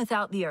 Even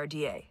without the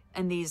RDA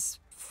and these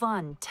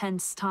fun,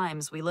 tense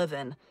times we live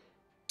in,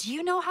 do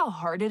you know how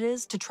hard it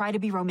is to try to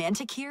be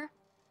romantic here?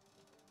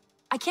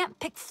 I can't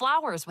pick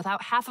flowers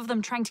without half of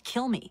them trying to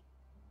kill me.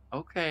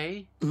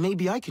 Okay.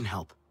 Maybe I can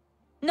help.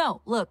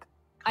 No, look,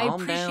 I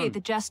Calm appreciate down. the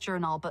gesture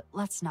and all, but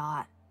let's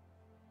not.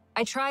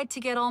 I tried to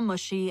get all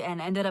mushy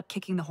and ended up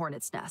kicking the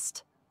hornet's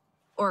nest.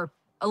 Or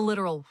a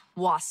literal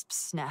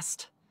wasp's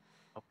nest.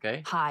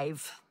 Okay.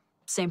 Hive.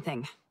 Same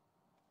thing.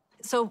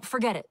 So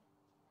forget it.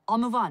 I'll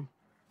move on.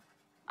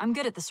 I'm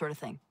good at this sort of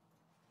thing.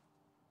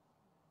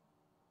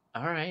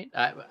 Alright.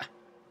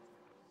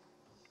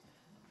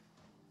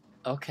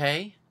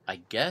 Okay. I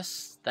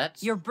guess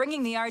that's... You're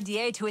bringing the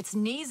RDA to its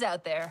knees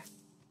out there.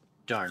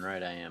 Darn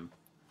right I am.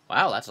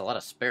 Wow, that's a lot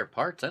of spare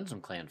parts and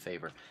some clan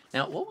favor.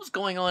 Now, what was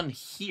going on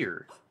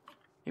here?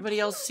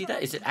 Anybody else see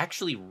that? Is it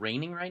actually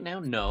raining right now?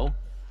 No.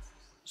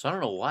 So I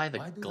don't know why the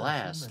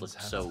glass looks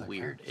so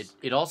weird.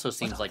 It also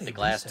seems like the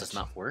glass does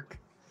not work.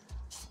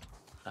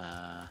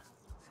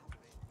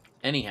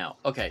 Anyhow,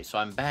 okay, so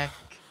I'm back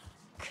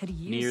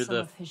near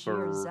the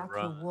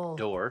front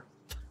door.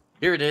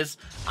 Here it is.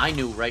 I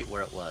knew right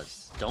where it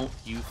was. Don't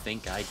you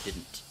think I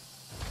didn't?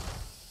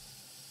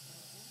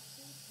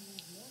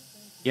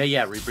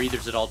 Yeah,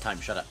 rebreathers at all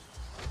times. Shut up.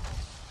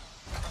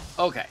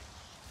 Okay.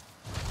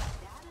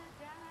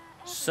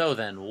 So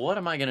then, what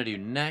am I going to do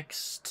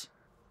next?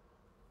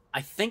 I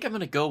think I'm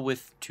going to go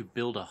with to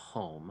build a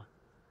home.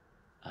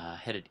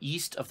 Headed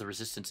east of the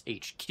Resistance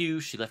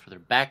HQ. She left with her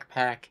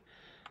backpack.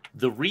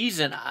 The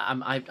reason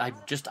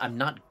I'm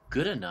not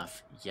good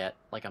enough yet.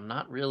 Like, I'm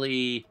not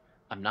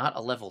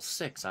a level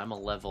 6. I'm a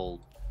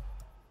level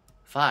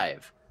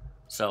 5.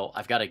 So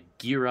I've got to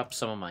gear up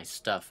some of my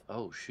stuff.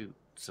 Oh, shoot.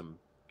 some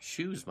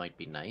shoes might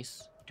be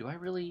nice. Do I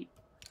really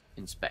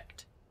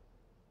inspect?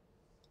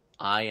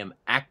 I am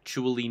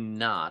actually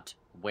not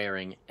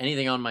wearing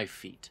anything on my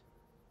feet.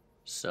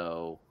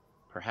 So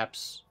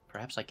perhaps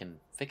I can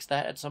fix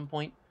that at some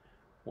point.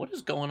 What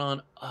is going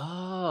on?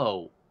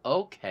 Oh,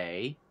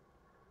 okay.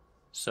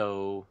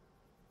 So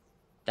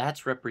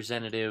that's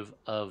representative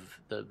of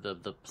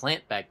the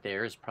plant back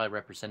there is probably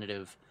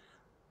representative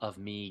of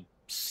me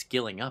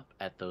skilling up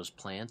at those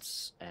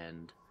plants,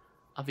 and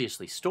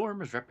obviously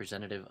Storm is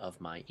representative of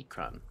my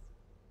Ikran.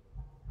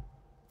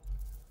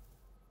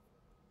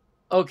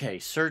 Okay,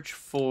 search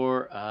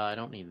for, I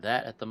don't need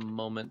that at the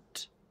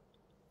moment.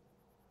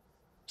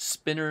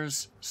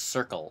 Spinner's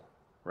Circle,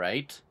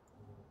 right?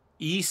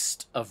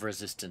 East of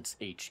Resistance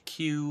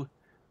HQ,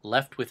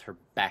 left with her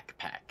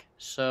backpack.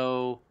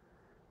 So,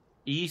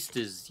 east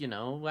is, you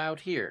know,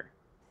 out here.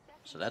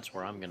 So that's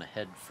where I'm going to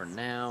head for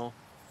now.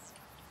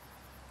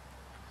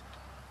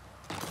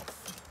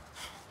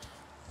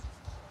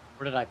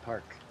 Where did I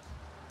park?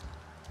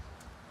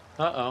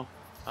 Uh-oh.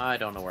 I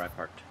don't know where I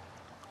parked.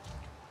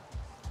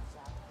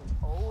 That can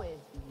always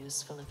be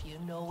useful if you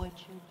know what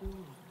you're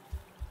doing.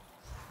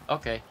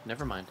 Okay,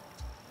 never mind.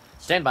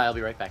 Stand by, I'll be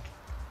right back.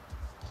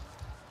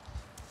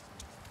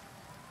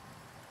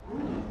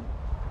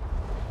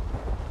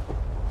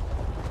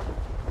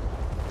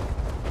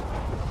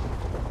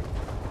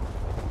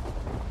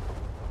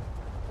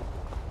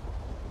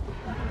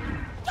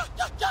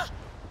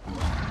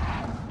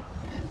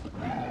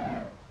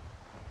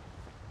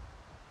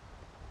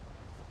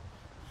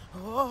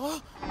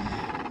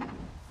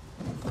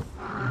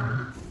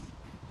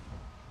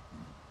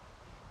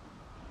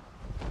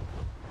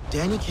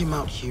 Danny came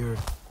out here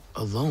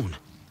alone.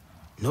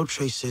 No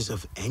traces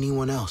of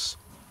anyone else.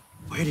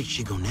 Where did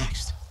she go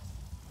next?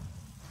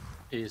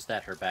 Is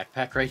that her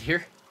backpack right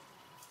here?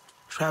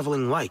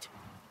 Traveling light.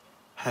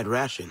 Had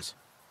rations.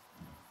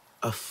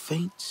 A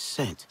faint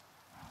scent.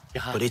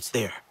 God. But it's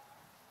there.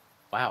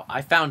 Wow,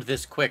 I found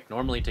this quick.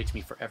 Normally it takes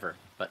me forever,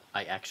 but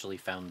I actually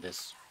found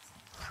this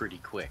pretty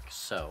quick,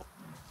 so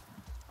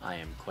I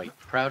am quite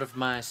proud of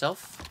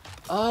myself.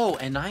 Oh,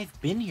 and I've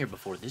been here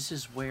before. This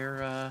is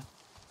where,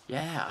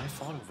 yeah, I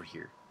fought over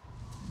here.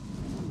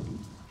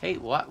 Hey,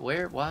 what,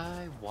 where,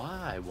 why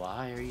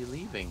are you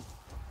leaving?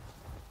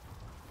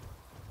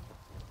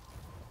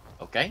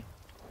 Okay,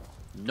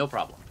 no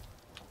problem.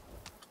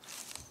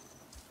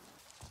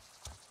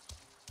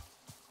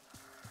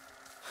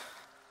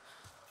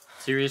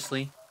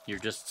 Seriously? You're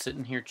just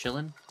sitting here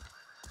chilling?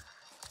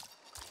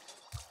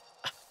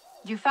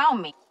 You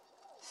found me.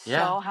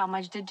 Yeah. So, how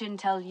much did Jin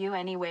tell you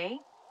anyway?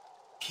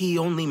 He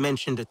only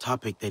mentioned a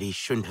topic that he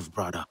shouldn't have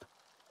brought up.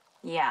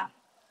 Yeah.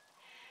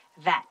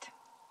 That.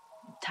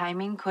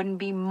 Timing couldn't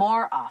be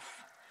more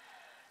off.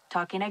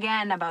 Talking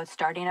again about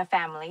starting a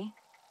family.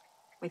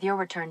 With your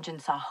return, Jin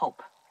saw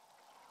hope.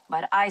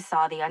 But I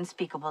saw the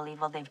unspeakable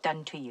evil they've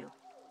done to you.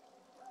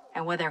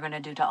 And what they're gonna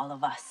do to all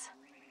of us.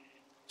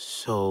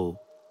 So,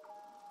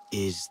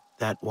 is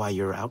that why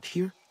you're out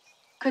here?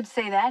 Could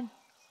say that.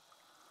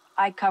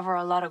 I cover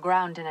a lot of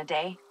ground in a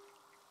day.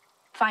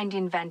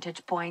 Finding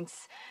vantage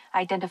points,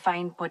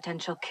 identifying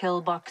potential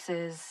kill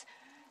boxes,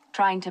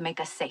 trying to make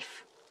us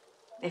safe,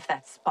 if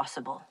that's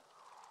possible.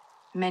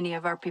 Many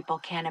of our people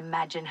can't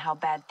imagine how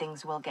bad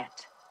things will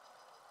get.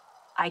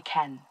 I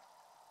can.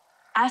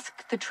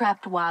 Ask the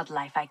trapped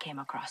wildlife I came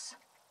across.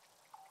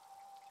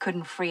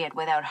 Couldn't free it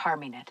without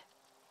harming it.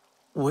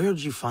 Where'd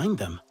you find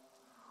them?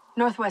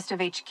 Northwest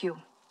of HQ.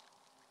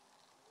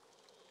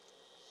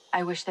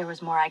 I wish there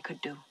was more I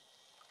could do.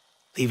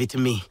 Leave it to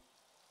me.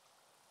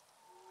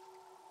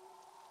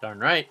 Darn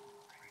right.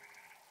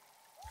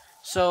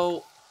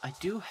 So, I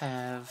do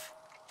have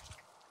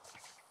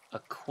a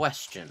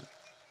question.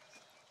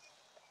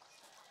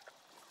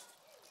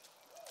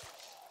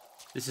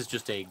 This is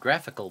just a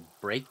graphical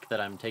break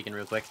that I'm taking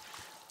real quick.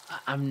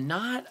 I'm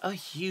not a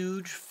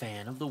huge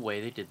fan of the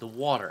way they did the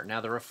water. Now,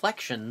 the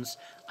reflections,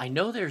 I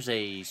know there's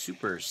a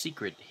super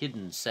secret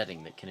hidden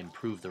setting that can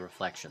improve the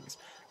reflections.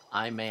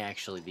 I may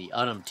actually, the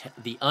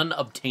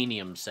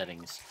unobtainium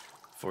settings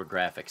for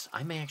graphics,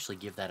 I may actually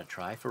give that a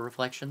try for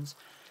reflections.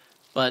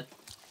 But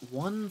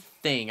one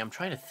thing, I'm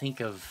trying to think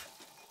of,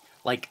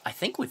 like, I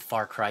think with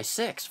Far Cry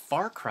 6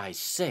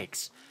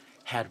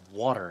 had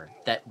water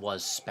that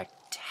was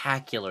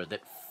spectacular,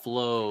 that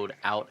flowed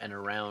out and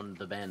around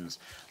the bends.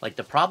 Like,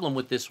 the problem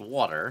with this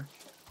water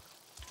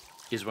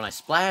is when I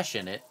splash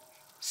in it,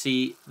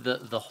 see,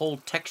 the whole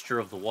texture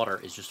of the water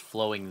is just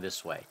flowing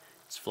this way.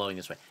 It's flowing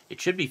this way. It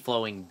should be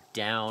flowing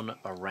down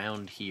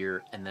around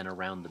here and then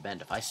around the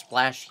bend. If I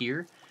splash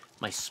here,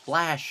 my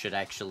splash should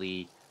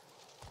actually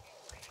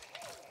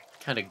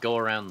kind of go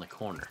around the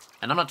corner.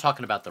 And I'm not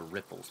talking about the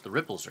ripples. The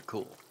ripples are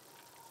cool.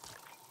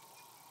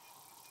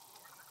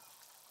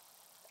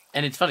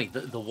 And it's funny,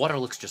 the water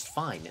looks just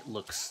fine. It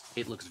looks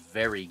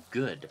very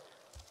good.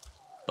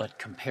 But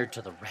compared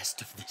to the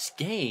rest of this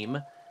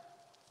game,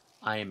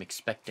 I am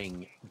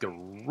expecting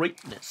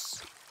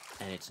greatness.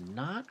 And it's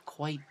not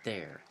quite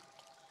there.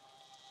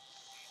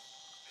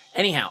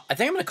 Anyhow, I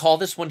think I'm going to call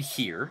this one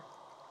here.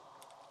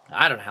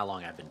 I don't know how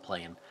long I've been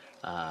playing.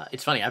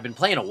 It's funny, I've been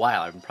playing a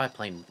while. I've been probably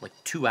playing like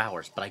 2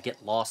 hours, but I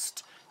get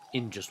lost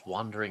in just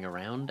wandering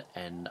around,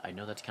 and I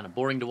know that's kind of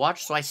boring to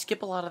watch, so I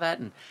skip a lot of that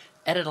and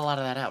edit a lot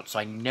of that out, so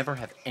I never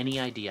have any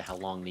idea how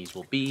long these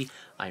will be.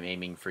 I'm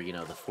aiming for, you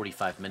know, the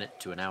 45-minute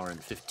to an hour and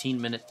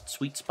 15-minute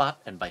sweet spot,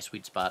 and by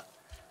sweet spot,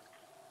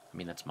 I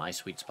mean, that's my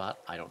sweet spot.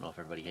 I don't know if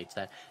everybody hates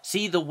that.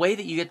 See, the way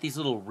that you get these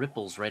little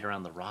ripples right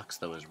around the rocks,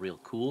 though, is real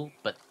cool,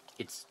 but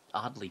it's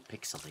oddly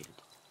pixelated.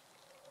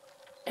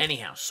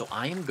 Anyhow, so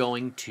I am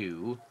going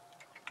to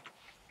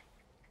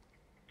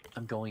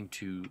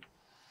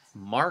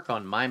mark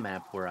on my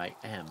map where I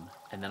am,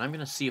 and then I'm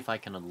going to see if I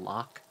can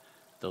unlock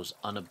those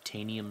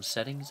unobtainium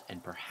settings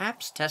and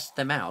perhaps test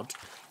them out.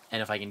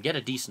 And if I can get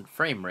a decent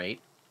frame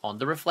rate on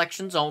the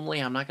reflections only,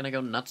 I'm not going to go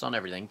nuts on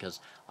everything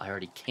because I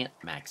already can't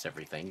max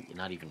everything,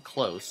 not even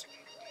close.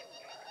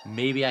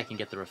 Maybe I can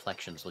get the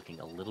reflections looking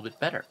a little bit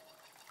better.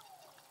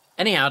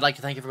 Anyhow, I'd like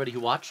to thank everybody who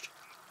watched.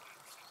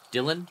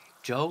 Dylan,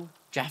 Joe,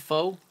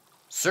 Jaffo,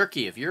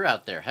 Cirky, if you're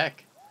out there,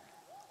 heck.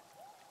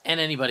 And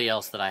anybody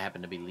else that I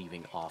happen to be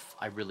leaving off.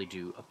 I really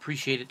do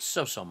appreciate it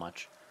so, so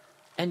much.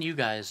 And you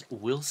guys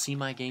will see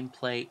my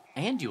gameplay,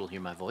 and you will hear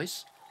my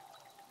voice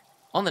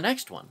on the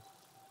next one.